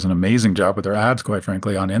Facebook does an amazing job with their ads, quite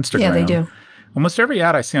frankly, on Instagram. Yeah, they do. Almost every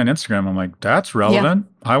ad I see on Instagram, I'm like, that's relevant.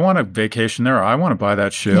 Yeah. I want a vacation there. Or I want to buy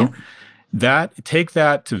that shoe. Yeah. Take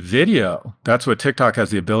that to video. That's what TikTok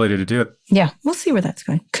has the ability to do. Yeah, we'll see where that's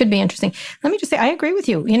going. Could be interesting. Let me just say, I agree with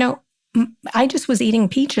you. I just was eating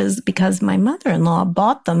peaches because my mother-in-law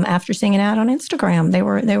bought them after seeing an ad on Instagram.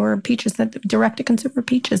 They were peaches, that direct-to-consumer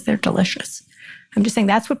peaches. They're delicious. I'm just saying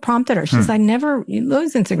that's what prompted her. She says, I never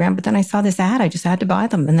use Instagram, but then I saw this ad. I just had to buy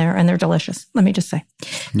them, and they're delicious. Let me just say.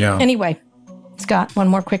 Yeah. Anyway, Scott, one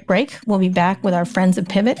more quick break. We'll be back with our friends at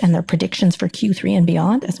Pivot and their predictions for Q3 and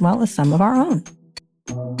beyond, as well as some of our own.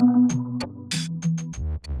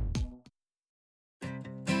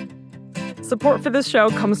 Support for this show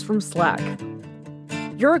comes from Slack.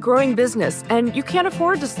 You're a growing business, and you can't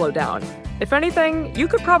afford to slow down. If anything, you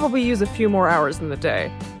could probably use a few more hours in the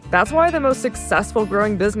day. That's why the most successful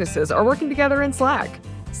growing businesses are working together in Slack.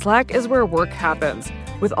 Slack is where work happens,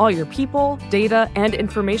 with all your people, data, and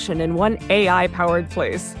information in one AI-powered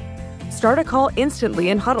place. Start a call instantly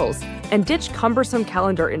in huddles and ditch cumbersome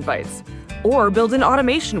calendar invites. Or build an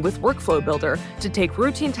automation with Workflow Builder to take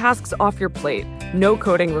routine tasks off your plate. No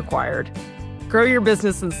coding required. Grow your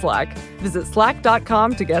business in Slack. Visit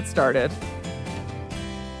slack.com to get started.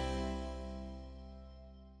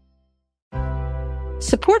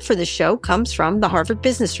 Support for this show comes from the Harvard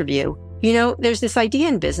Business Review. There's this idea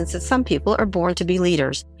in business that some people are born to be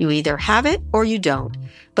leaders. You either have it or you don't.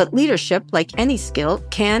 But leadership, like any skill,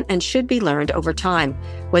 can and should be learned over time.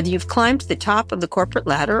 Whether you've climbed to the top of the corporate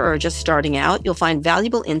ladder or are just starting out, you'll find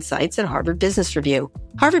valuable insights at Harvard Business Review.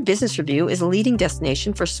 Harvard Business Review is a leading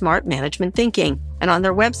destination for smart management thinking. And on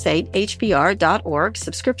their website, hbr.org,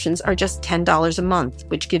 subscriptions are just $10 a month,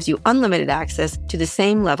 which gives you unlimited access to the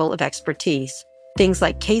same level of expertise. Things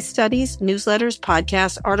like case studies, newsletters,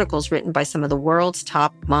 podcasts, articles written by some of the world's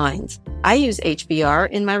top minds. I use HBR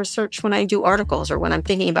in my research when I do articles or when I'm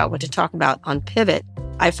thinking about what to talk about on Pivot.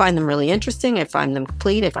 I find them really interesting. I find them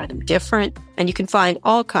complete. I find them different. And you can find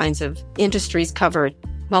all kinds of industries covered.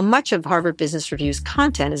 While much of Harvard Business Review's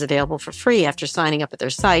content is available for free after signing up at their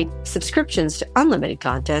site, subscriptions to unlimited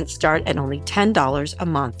content start at only $10 a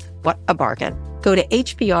month. What a bargain. Go to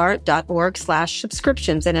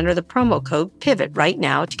hbr.org/subscriptions and enter the promo code PIVOT right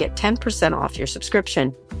now to get 10% off your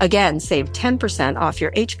subscription. Again, save 10% off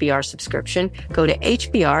your HBR subscription. Go to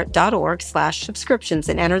hbr.org/subscriptions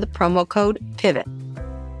and enter the promo code PIVOT.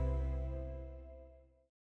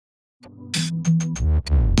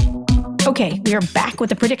 Okay, we are back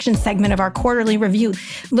with the prediction segment of our quarterly review,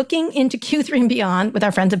 looking into Q3 and beyond with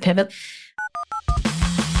our friends at Pivot.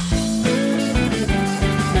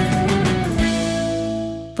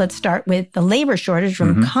 Let's start with the labor shortage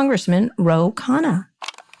from Congressman Ro Khanna.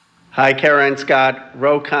 Hi, Kara and Scott.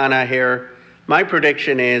 Ro Khanna here. My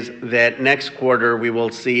prediction is that next quarter we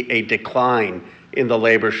will see a decline in the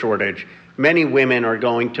labor shortage. Many women are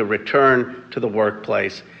going to return to the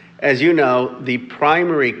workplace. As you know, the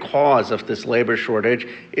primary cause of this labor shortage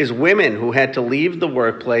is women who had to leave the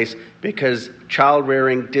workplace because child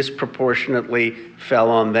rearing disproportionately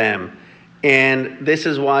fell on them. And this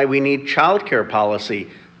is why we need child care policy.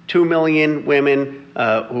 2 million women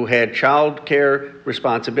who had child care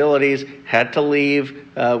responsibilities had to leave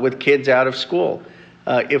with kids out of school.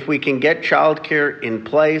 If we can get child care in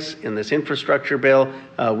place in this infrastructure bill,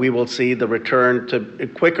 we will see the return to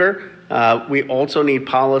quicker. We also need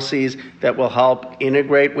policies that will help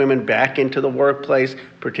integrate women back into the workplace,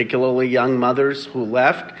 particularly young mothers who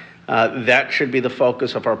left. That should be the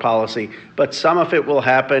focus of our policy. But some of it will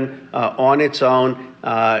happen on its own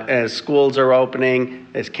as schools are opening,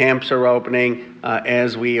 as camps are opening,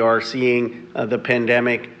 as we are seeing the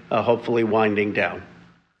pandemic hopefully winding down.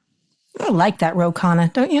 I like that Ro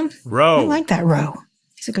Khanna, don't you? Ro. I like that Ro.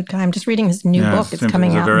 He's a good guy. I'm just reading his new book. It's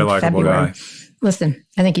coming out in February. Guy. Listen,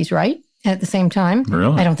 I think he's right. At the same time,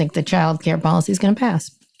 I don't think the child care policy is going to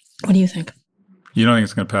pass. What do you think? You don't think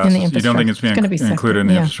it's going to pass? You don't think it's being included in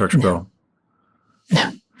the infrastructure bill?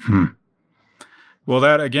 No. Well,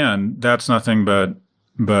 that's nothing but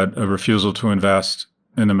a refusal to invest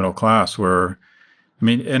in the middle class and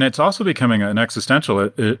it's also becoming an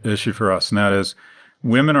existential issue for us, and that is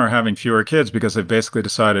women are having fewer kids because they've basically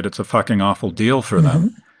decided it's a fucking awful deal for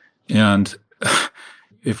them. And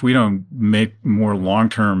if we don't make more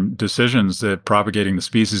long-term decisions that propagating the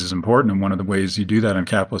species is important, and one of the ways you do that in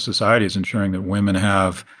capitalist society is ensuring that women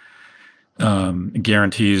have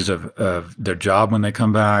guarantees of their job when they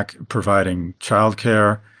come back, providing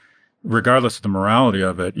childcare, regardless of the morality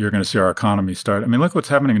of it, you're going to see our economy start. I mean, look what's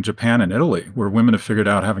happening in Japan and Italy, where women have figured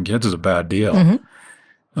out having kids is a bad deal.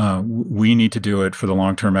 We need to do it for the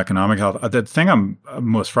long-term economic health. The thing I'm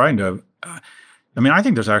most frightened of, I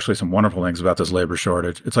think there's actually some wonderful things about this labor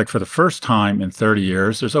shortage. It's like for the first time in 30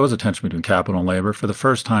 years, there's always a tension between capital and labor. For the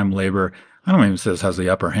first time, labor, I don't even say this has the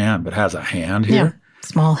upper hand, but has a hand here. Yeah,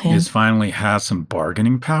 small hand. It finally has some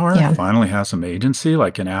bargaining power. Yeah. Finally has some agency,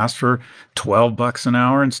 like can ask for $12 an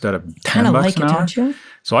hour instead of $10 an hour. Don't you?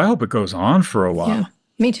 So I hope it goes on for a while. Yeah.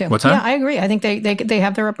 Me too. What's that? Yeah, I agree. I think they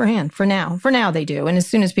have their upper hand for now. For now, they do. And as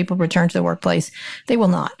soon as people return to the workplace, they will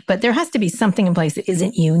not. But there has to be something in place that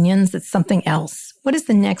isn't unions, that's something else. What is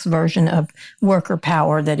the next version of worker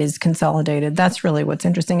power that is consolidated? That's really what's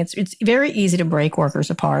interesting. It's very easy to break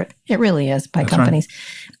workers apart. It really is by companies.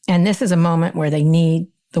 Right. And this is a moment where they need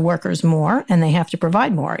the workers more and they have to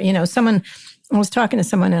provide more. I was talking to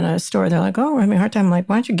someone in a store. They're like, oh, we're having a hard time. I'm like,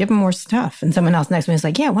 why don't you give them more stuff? And someone else next to me was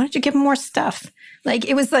like, yeah, why don't you give them more stuff? Like,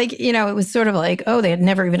 it was like, it was sort of like, oh, they had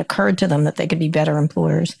never even occurred to them that they could be better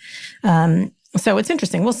employers. So it's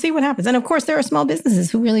interesting. We'll see what happens. And of course, there are small businesses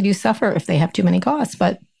who really do suffer if they have too many costs,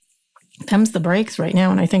 but them's the breaks right now.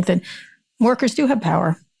 And I think that workers do have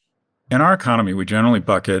power. In our economy, we generally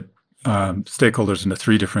bucket stakeholders into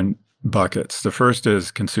three different buckets. The first is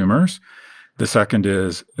consumers. The second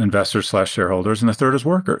is investors/shareholders, and the third is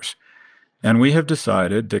workers. And we have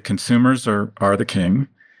decided that consumers are the king,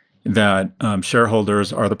 that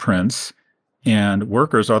shareholders are the prince, and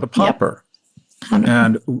workers are the pauper. Yep.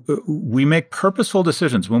 And we make purposeful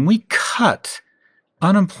decisions. When we cut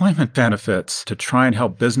unemployment benefits to try and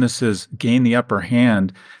help businesses gain the upper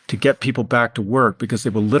hand to get people back to work because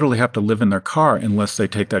they will literally have to live in their car unless they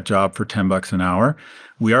take that job for $10 an hour,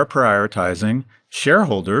 we are prioritizing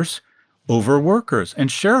shareholders over workers.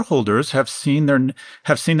 And shareholders have seen the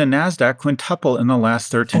NASDAQ quintuple in the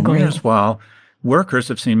last 13 years, while workers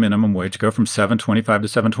have seen minimum wage go from $7.25 to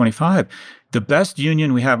 $7.25. The best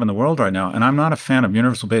union we have in the world right now, and I'm not a fan of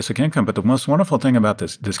universal basic income, but the most wonderful thing about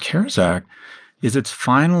this CARES Act is it's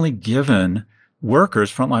finally given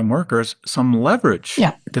workers, frontline workers, some leverage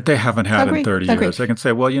that they haven't had in 30 years. They can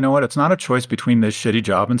say, well, you know what? It's not a choice between this shitty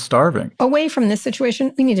job and starving. Away from this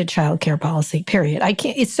situation, we need a child care policy, period.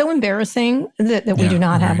 It's so embarrassing that we do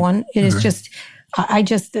not have one. It is just,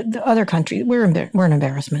 the other countries, we're an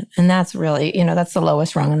embarrassment. And that's really, that's the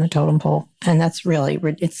lowest rung on the totem pole. And that's really,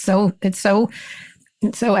 it's so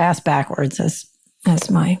ass backwards, as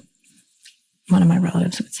one of my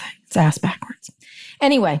relatives would say. It's ass backwards.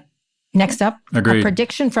 Anyway. Next up, a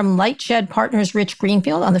prediction from Lightshed Partners Rich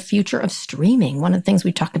Greenfield on the future of streaming, one of the things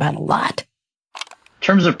we talked about a lot. In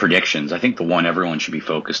terms of predictions, I think the one everyone should be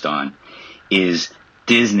focused on is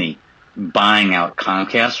Disney buying out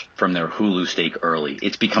Comcast from their Hulu stake early.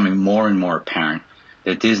 It's becoming more and more apparent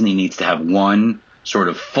that Disney needs to have one sort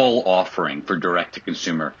of full offering for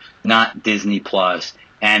direct-to-consumer, not Disney Plus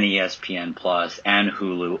and ESPN Plus and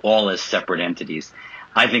Hulu, all as separate entities.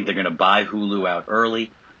 I think they're going to buy Hulu out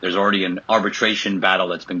early. There's already an arbitration battle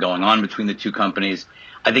that's been going on between the two companies.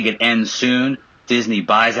 I think it ends soon. Disney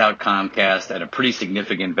buys out Comcast at a pretty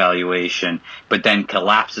significant valuation, but then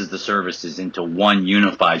collapses the services into one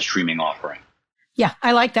unified streaming offering. Yeah,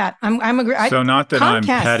 I like that. I'm agree. So not that I'm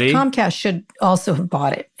petty. Comcast should also have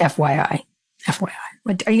bought it. FYI. Are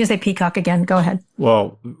you going to say Peacock again? Go ahead.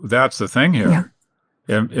 Well, that's the thing here.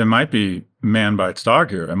 Yeah. It might be man bites dog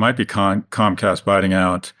here. It might be Comcast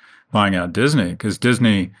buying out Disney, because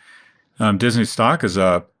Disney stock is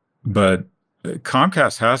up, but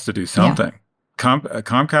Comcast has to do something. Yeah.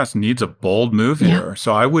 Comcast needs a bold move here.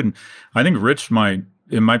 So I think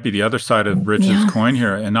it might be the other side of Rich's coin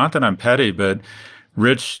here. And not that I'm petty, but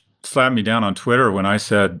Rich slapped me down on Twitter when I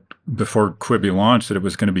said before Quibi launched that it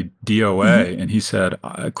was going to be DOA. And he said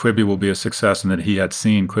Quibi will be a success and that he had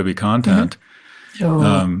seen Quibi content.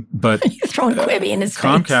 But you're throwing Quibi in his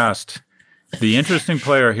Comcast, face. The interesting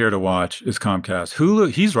player here to watch is Comcast.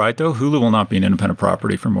 Hulu, he's right, though. Hulu will not be an independent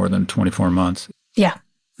property for more than 24 months. Yeah,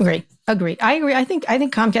 agree. I agree. I think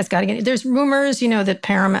Comcast got to get it. There's rumors, that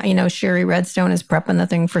Paramount, Sherry Redstone is prepping the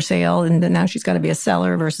thing for sale, and now she's got to be a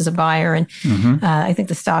seller versus a buyer. And I think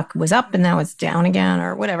the stock was up, and now it's down again,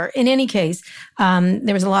 or whatever. In any case,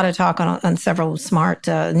 there was a lot of talk on several smart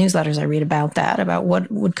newsletters I read about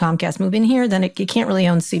what would Comcast move in here. Then it can't really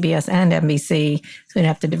own CBS and NBC, so you'd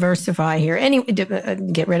have to diversify here. Anyway,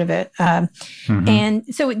 get rid of it. And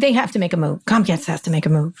so they have to make a move. Comcast has to make a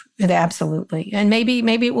move. Absolutely. And maybe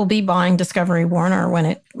it will be buying Discovery Warner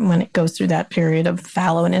when it goes through that period of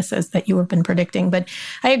fallowness as that you have been predicting. But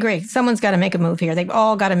I agree. Someone's got to make a move here. They've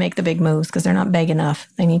all got to make the big moves because they're not big enough.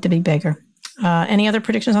 They need to be bigger. Any other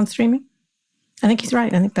predictions on streaming? I think he's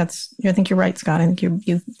right. I think you're right, Scott. I think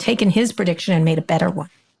you've taken his prediction and made a better one.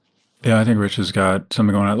 Yeah, I think Rich has got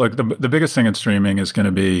something going on. Look, the biggest thing in streaming is going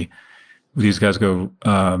to be these guys go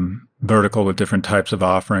vertical with different types of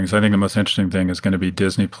offerings. I think the most interesting thing is going to be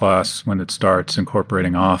Disney Plus when it starts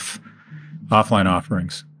incorporating offline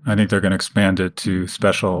offerings. I think they're going to expand it to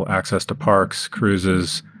special access to parks,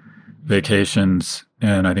 cruises, vacations,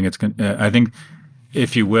 and I think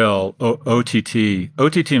if you will, OTT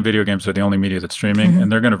and video games are the only media that's streaming,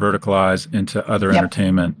 and they're going to verticalize into other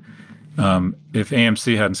entertainment. If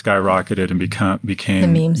AMC hadn't skyrocketed and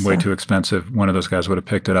became way too expensive, one of those guys would have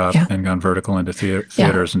picked it up and gone vertical into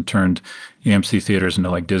theaters and turned AMC theaters into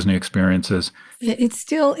like Disney experiences. It's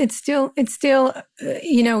still, even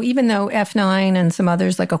though F9 and some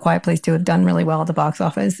others like A Quiet Place 2 have done really well at the box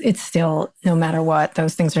office, it's still, no matter what,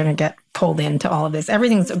 those things are going to get pulled into all of this.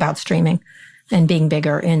 Everything's about streaming and being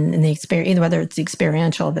bigger in the experience, whether it's the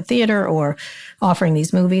experiential of the theater or offering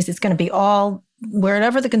these movies. It's going to be all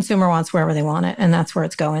wherever the consumer wants, wherever they want it. And that's where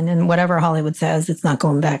it's going. And whatever Hollywood says, it's not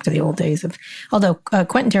going back to the old days of, although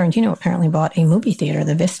Quentin Tarantino apparently bought a movie theater,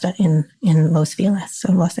 the Vista in Los Feliz,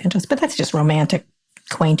 so Los Angeles. But that's just romantic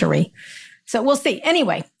quaintery. So we'll see.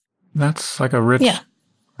 Anyway. That's like a rich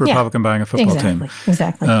Republican buying a football team.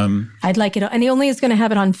 Exactly. I'd like it. And he only is going to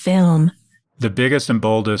have it on film. The biggest and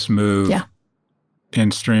boldest move in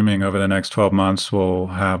streaming over the next 12 months will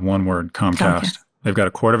have one word, Comcast. They've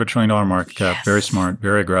got $250 billion market cap, very smart,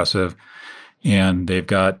 very aggressive, and they've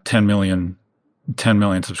got 10 million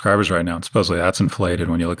subscribers right now. And supposedly that's inflated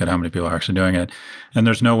when you look at how many people are actually doing it. And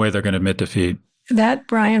there's no way they're going to admit defeat. That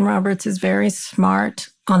Brian Roberts is very smart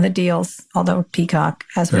on the deals, although Peacock,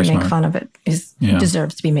 as we make fun of it,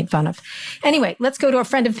 deserves to be made fun of. Anyway, let's go to a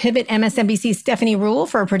friend of Pivot, MSNBC's Stephanie Ruhle,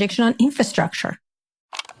 for a prediction on infrastructure.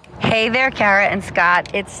 Hey there, Kara and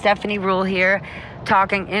Scott. It's Stephanie Ruhle here,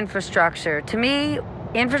 talking infrastructure. To me,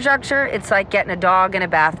 infrastructure, it's like getting a dog in a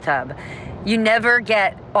bathtub. You never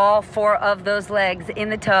get all 4 of those legs in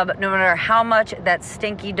the tub, no matter how much that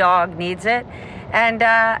stinky dog needs it. And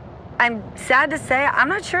I I'm sad to say, I'm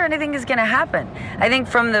not sure anything is going to happen. I think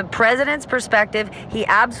from the president's perspective, he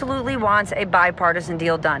absolutely wants a bipartisan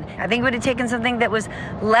deal done. I think it would have taken something that was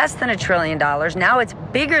less than $1 trillion. Now it's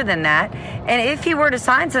bigger than that. And if he were to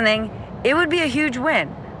sign something, it would be a huge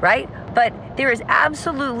win, right? But there is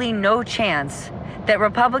absolutely no chance that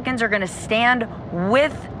Republicans are going to stand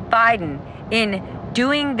with Biden in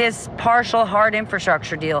doing this partial hard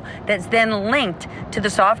infrastructure deal that's then linked to the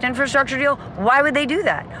soft infrastructure deal. Why would they do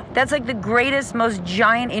that? That's like the greatest, most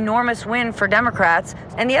giant, enormous win for Democrats.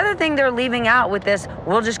 And the other thing they're leaving out with this,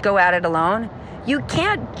 we'll just go at it alone. You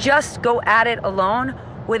can't just go at it alone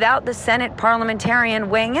without the Senate parliamentarian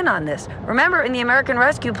weighing in on this. Remember in the American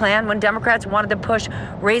Rescue Plan, when Democrats wanted to push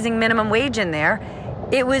raising minimum wage in there,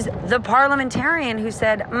 it was the parliamentarian who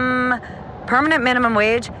said, permanent minimum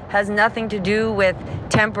wage has nothing to do with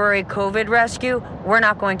temporary COVID rescue. We're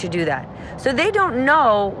not going to do that. So they don't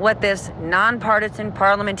know what this nonpartisan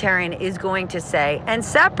parliamentarian is going to say. And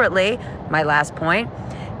separately, my last point,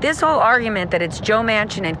 this whole argument that it's Joe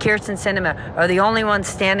Manchin and Kyrsten Sinema are the only ones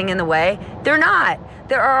standing in the way, they're not.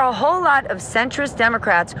 There are a whole lot of centrist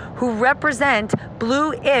Democrats who represent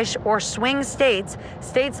blue-ish or swing states,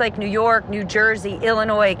 states like New York, New Jersey,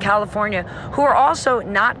 Illinois, California, who are also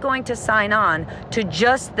not going to sign on to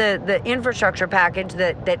just the infrastructure package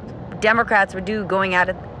that Democrats would do going at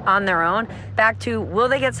it on their own. Back to, will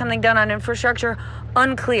they get something done on infrastructure?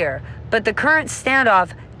 Unclear. But the current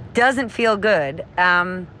standoff doesn't feel good.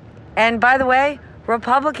 And by the way,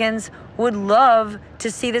 Republicans would love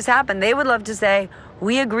to see this happen. They would love to say,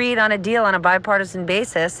 we agreed on a deal on a bipartisan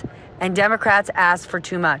basis, and Democrats asked for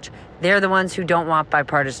too much. They're the ones who don't want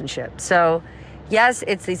bipartisanship. So, yes,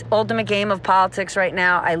 it's this ultimate game of politics right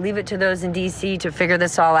now. I leave it to those in D.C. to figure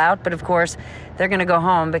this all out. But, of course, they're going to go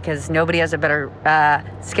home because nobody has a better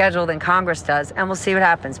schedule than Congress does, and we'll see what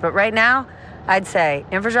happens. But right now, I'd say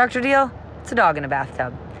infrastructure deal, it's a dog in a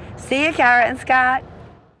bathtub. See you, Kara and Scott.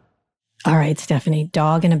 All right, Stephanie,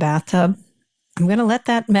 dog in a bathtub. I'm going to let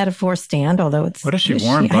that metaphor stand, although it's... What is she,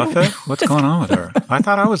 Warren Buffett? What's going on with her? I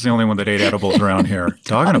thought I was the only one that ate edibles around here.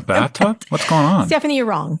 Dog in a bathtub? What's going on? Stephanie, you're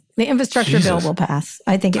wrong. The infrastructure bill will pass.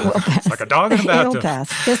 I think it will pass. It's like a dog in a bathtub. It'll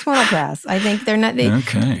pass. This one will pass. I think they're not...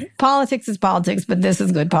 Okay. Politics is politics, but this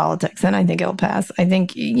is good politics, and I think it'll pass. I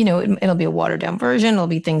think, it'll be a watered-down version. It'll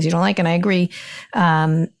be things you don't like, and I agree.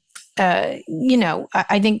 I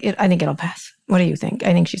think it'll pass. What do you think?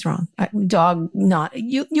 I think she's wrong. Dog, not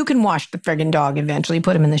you can wash the friggin' dog eventually.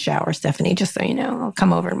 Put him in the shower, Stephanie. Just so you know, I'll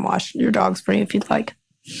come over and wash your dogs for you if you'd like.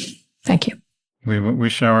 Thank you. We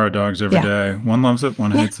shower our dogs every day. One loves it,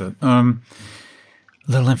 one hates it.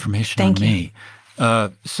 Little information on me.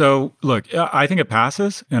 So look, I think it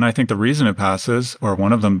passes, and I think the reason it passes, or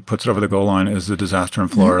one of them puts it over the goal line, is the disaster in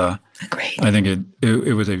Florida. Agreed. I think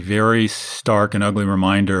it was a very stark and ugly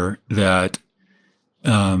reminder that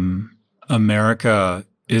America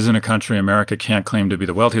isn't a country. America can't claim to be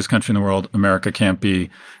the wealthiest country in the world. America can't be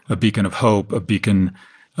a beacon of hope, a beacon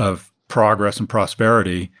of progress and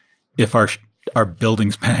prosperity if our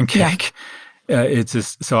buildings pancake. Yeah. It's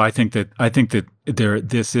just, so I think that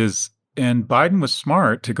this is, and Biden was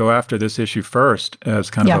smart to go after this issue first as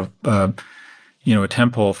kind of a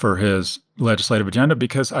temple for his legislative agenda,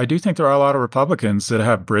 because I do think there are a lot of Republicans that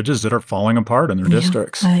have bridges that are falling apart in their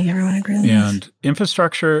districts. I think everyone agrees. And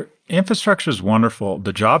infrastructure is wonderful.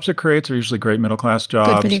 The jobs it creates are usually great middle-class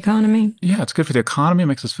jobs. Good for the economy. Yeah, it's good for the economy. It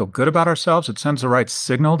makes us feel good about ourselves. It sends the right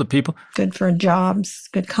signal to people. Good for jobs,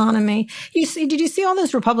 good economy. Did you see all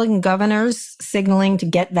those Republican governors signaling to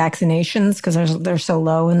get vaccinations because they're so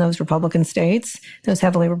low in those Republican states, those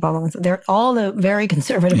heavily Republicans? They're all the very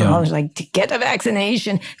conservative Republicans like to get a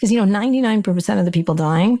vaccination because 99% of the people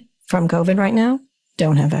dying from COVID right now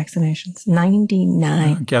don't have vaccinations.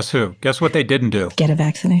 99. Guess who? Guess what they didn't do? Get a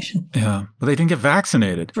vaccination. Yeah. Well, they didn't get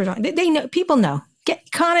vaccinated. They know. People know. Get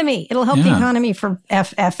economy. It'll help the economy for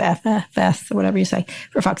FFFS, whatever you say,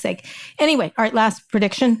 for fuck's sake. Anyway, all right, last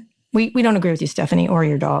prediction. We don't agree with you, Stephanie, or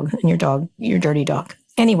your dog, and your dirty dog.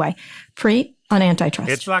 Anyway, Preet on antitrust.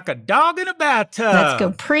 It's like a dog in a bathtub. Let's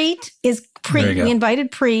go. Preet. We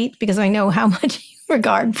invited Preet because I know how much you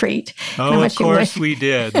regard Preet. Oh, of course we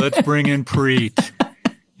did. Let's bring in Preet.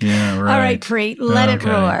 Yeah, right. All right, Preet, let it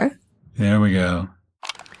roar. There we go.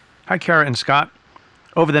 Hi, Kara and Scott.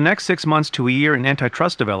 Over the next 6 months to a year in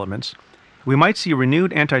antitrust developments, we might see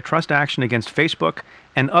renewed antitrust action against Facebook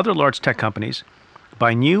and other large tech companies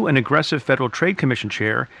by new and aggressive Federal Trade Commission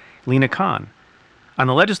Chair Lina Khan. On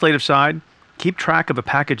the legislative side, keep track of a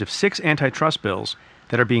package of 6 antitrust bills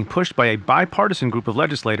that are being pushed by a bipartisan group of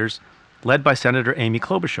legislators led by Senator Amy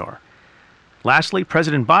Klobuchar. Lastly,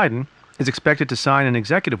 President Biden is expected to sign an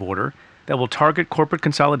executive order that will target corporate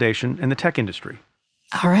consolidation in the tech industry.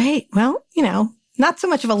 All right. Well, not so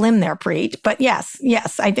much of a limb there, Preet, but yes,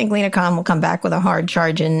 I think Lina Khan will come back with a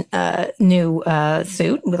hard-charging new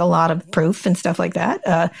suit with a lot of proof and stuff like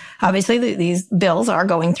that. Obviously, these bills are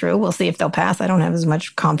going through. We'll see if they'll pass. I don't have as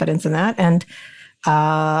much confidence in that. And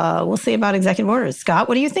we'll see about executive orders. Scott,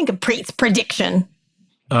 what do you think of Preet's prediction?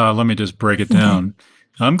 Let me just break it down.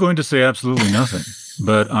 I'm going to say absolutely nothing,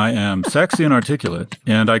 but I am sexy and articulate,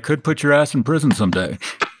 and I could put your ass in prison someday.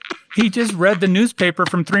 He just read the newspaper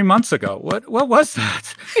from 3 months ago. What was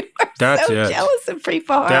that? That's so it. Jealous of Preet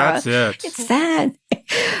Bharara. That's it. It's sad.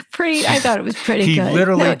 Preet, I thought it was pretty he good. He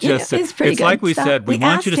literally just said, it's pretty it's good. like we said, we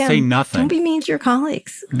want you to say nothing. Don't be mean to your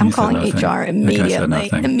colleagues. I'm calling HR immediately.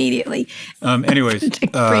 Immediately. Anyways.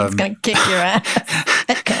 Preet's going to kick your ass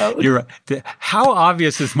at code. You're right. How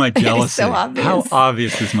obvious is my jealousy? It's so obvious. How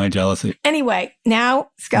obvious is my jealousy? Anyway,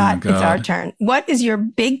 now, Scott, it's our turn. What is your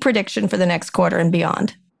big prediction for the next quarter and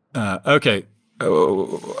beyond? Okay.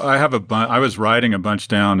 I was writing a bunch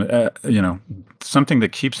down, something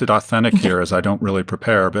that keeps it authentic here as I don't really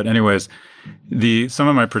prepare. But anyways, some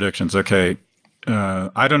of my predictions, okay.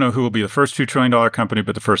 I don't know who will be the first $2 trillion company,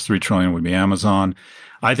 but the first $3 trillion would be Amazon.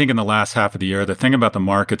 I think in the last half of the year, the thing about the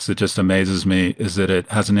markets that just amazes me is that it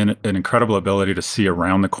has an incredible ability to see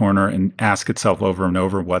around the corner and ask itself over and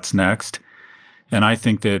over what's next. And I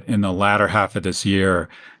think that in the latter half of this year,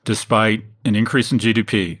 despite an increase in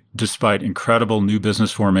GDP, despite incredible new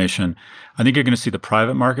business formation, I think you're going to see the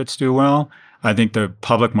private markets do well. I think the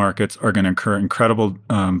public markets are going to incur incredible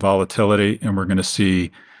volatility, and we're going to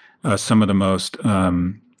see some of the most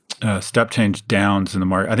step change downs in the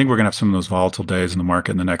market. I think we're going to have some of those volatile days in the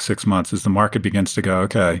market in the next 6 months as the market begins to go,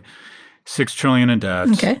 okay, $6 trillion in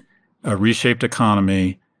debt, a reshaped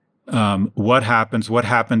economy. What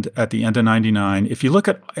happened at the end of 99? If you look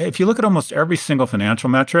at almost every single financial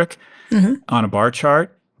metric on a bar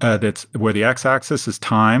chart, that's where the x-axis is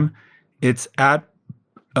time, it's at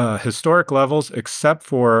historic levels except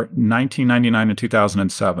for 1999 and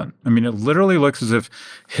 2007. I mean, it literally looks as if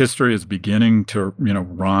history is beginning to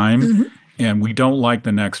rhyme, and we don't like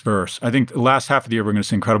the next verse. I think the last half of the year we're going to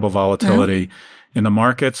see incredible volatility in the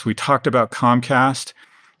markets. We talked about Comcast.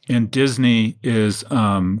 And Disney is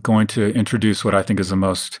going to introduce what I think is the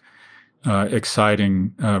most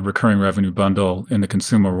exciting recurring revenue bundle in the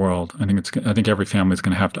consumer world. I think every family is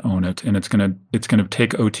going to have to own it, and it's going to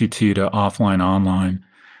take OTT to offline online,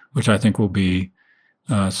 which I think will be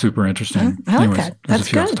super interesting. I like that.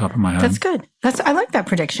 That's good. Off the top of my head. That's good. I like that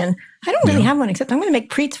prediction. I don't really have one, except I'm going to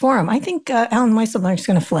make Preet's for him. I think Alan Weisselberg is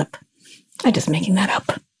going to flip. I'm just making that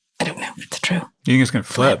up. I don't know if it's true. You think it's going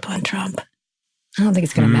to flip on Trump? I don't think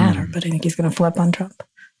it's going to matter, but I think he's going to flip on Trump.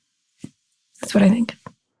 That's what I think.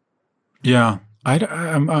 Yeah.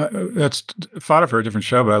 That's thought of for a different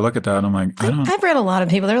show, but I look at that and I'm like, I've read a lot of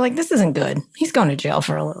people. They're like, this isn't good. He's going to jail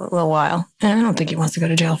for a little while. And I don't think he wants to go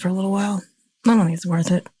to jail for a little while. I don't think it's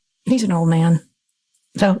worth it. He's an old man.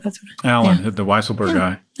 So that's what Alan, the Weisselberg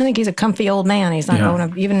guy. I think he's a comfy old man. He's not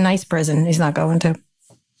going to even a nice prison. He's not going to.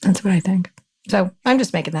 That's what I think. So I'm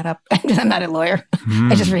just making that up. I'm not a lawyer.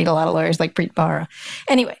 I just read a lot of lawyers like Preet Bharara.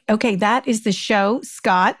 Anyway, okay, that is the show,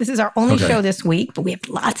 Scott. This is our only show this week, but we have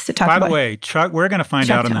lots to talk about. By the way, Chuck, we're going to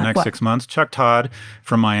find out in the next 6 months. Chuck Todd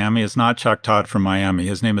from Miami is not Chuck Todd from Miami.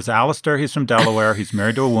 His name is Alistair. He's from Delaware. He's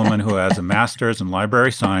married to a woman who has a master's in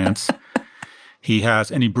library science.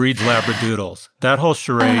 And he breeds Labradoodles. That whole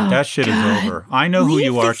charade, that shit is over. I know who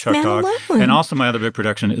you are, Chuck Todd. And also my other big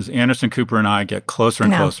prediction is Anderson Cooper and I get closer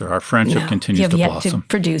and closer. Our friendship continues to blossom. You have yet to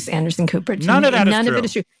produce Anderson Cooper. None of it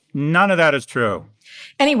is true. None of that is true.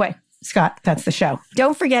 Anyway, Scott, that's the show.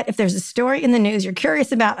 Don't forget, if there's a story in the news you're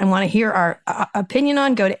curious about and want to hear our opinion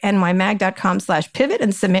on, go to nymag.com/pivot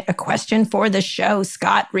and submit a question for the show.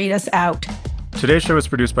 Scott, read us out. Today's show was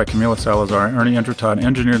produced by Camila Salazar. Ernie Entertot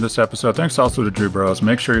engineered this episode. Thanks also to Drew Burrows.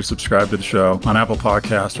 Make sure you subscribe to the show on Apple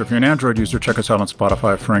Podcasts, or if you're an Android user, check us out on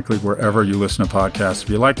Spotify, frankly, wherever you listen to podcasts. If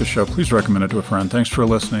you like the show, please recommend it to a friend. Thanks for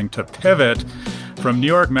listening to Pivot from New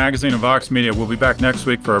York Magazine and Vox Media. We'll be back next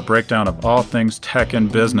week for a breakdown of all things tech and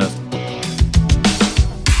business.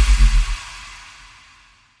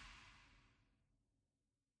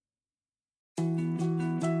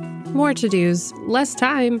 More to-dos, less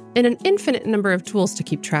time, and an infinite number of tools to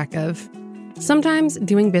keep track of. Sometimes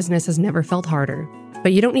doing business has never felt harder,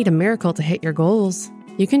 but you don't need a miracle to hit your goals.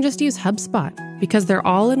 You can just use HubSpot, because their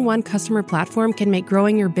all-in-one customer platform can make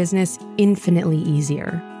growing your business infinitely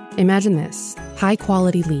easier. Imagine this: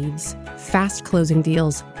 high-quality leads, fast closing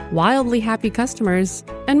deals, wildly happy customers,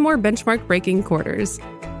 and more benchmark-breaking quarters.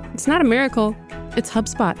 It's not a miracle, it's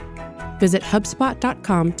HubSpot. Visit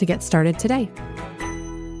HubSpot.com to get started today.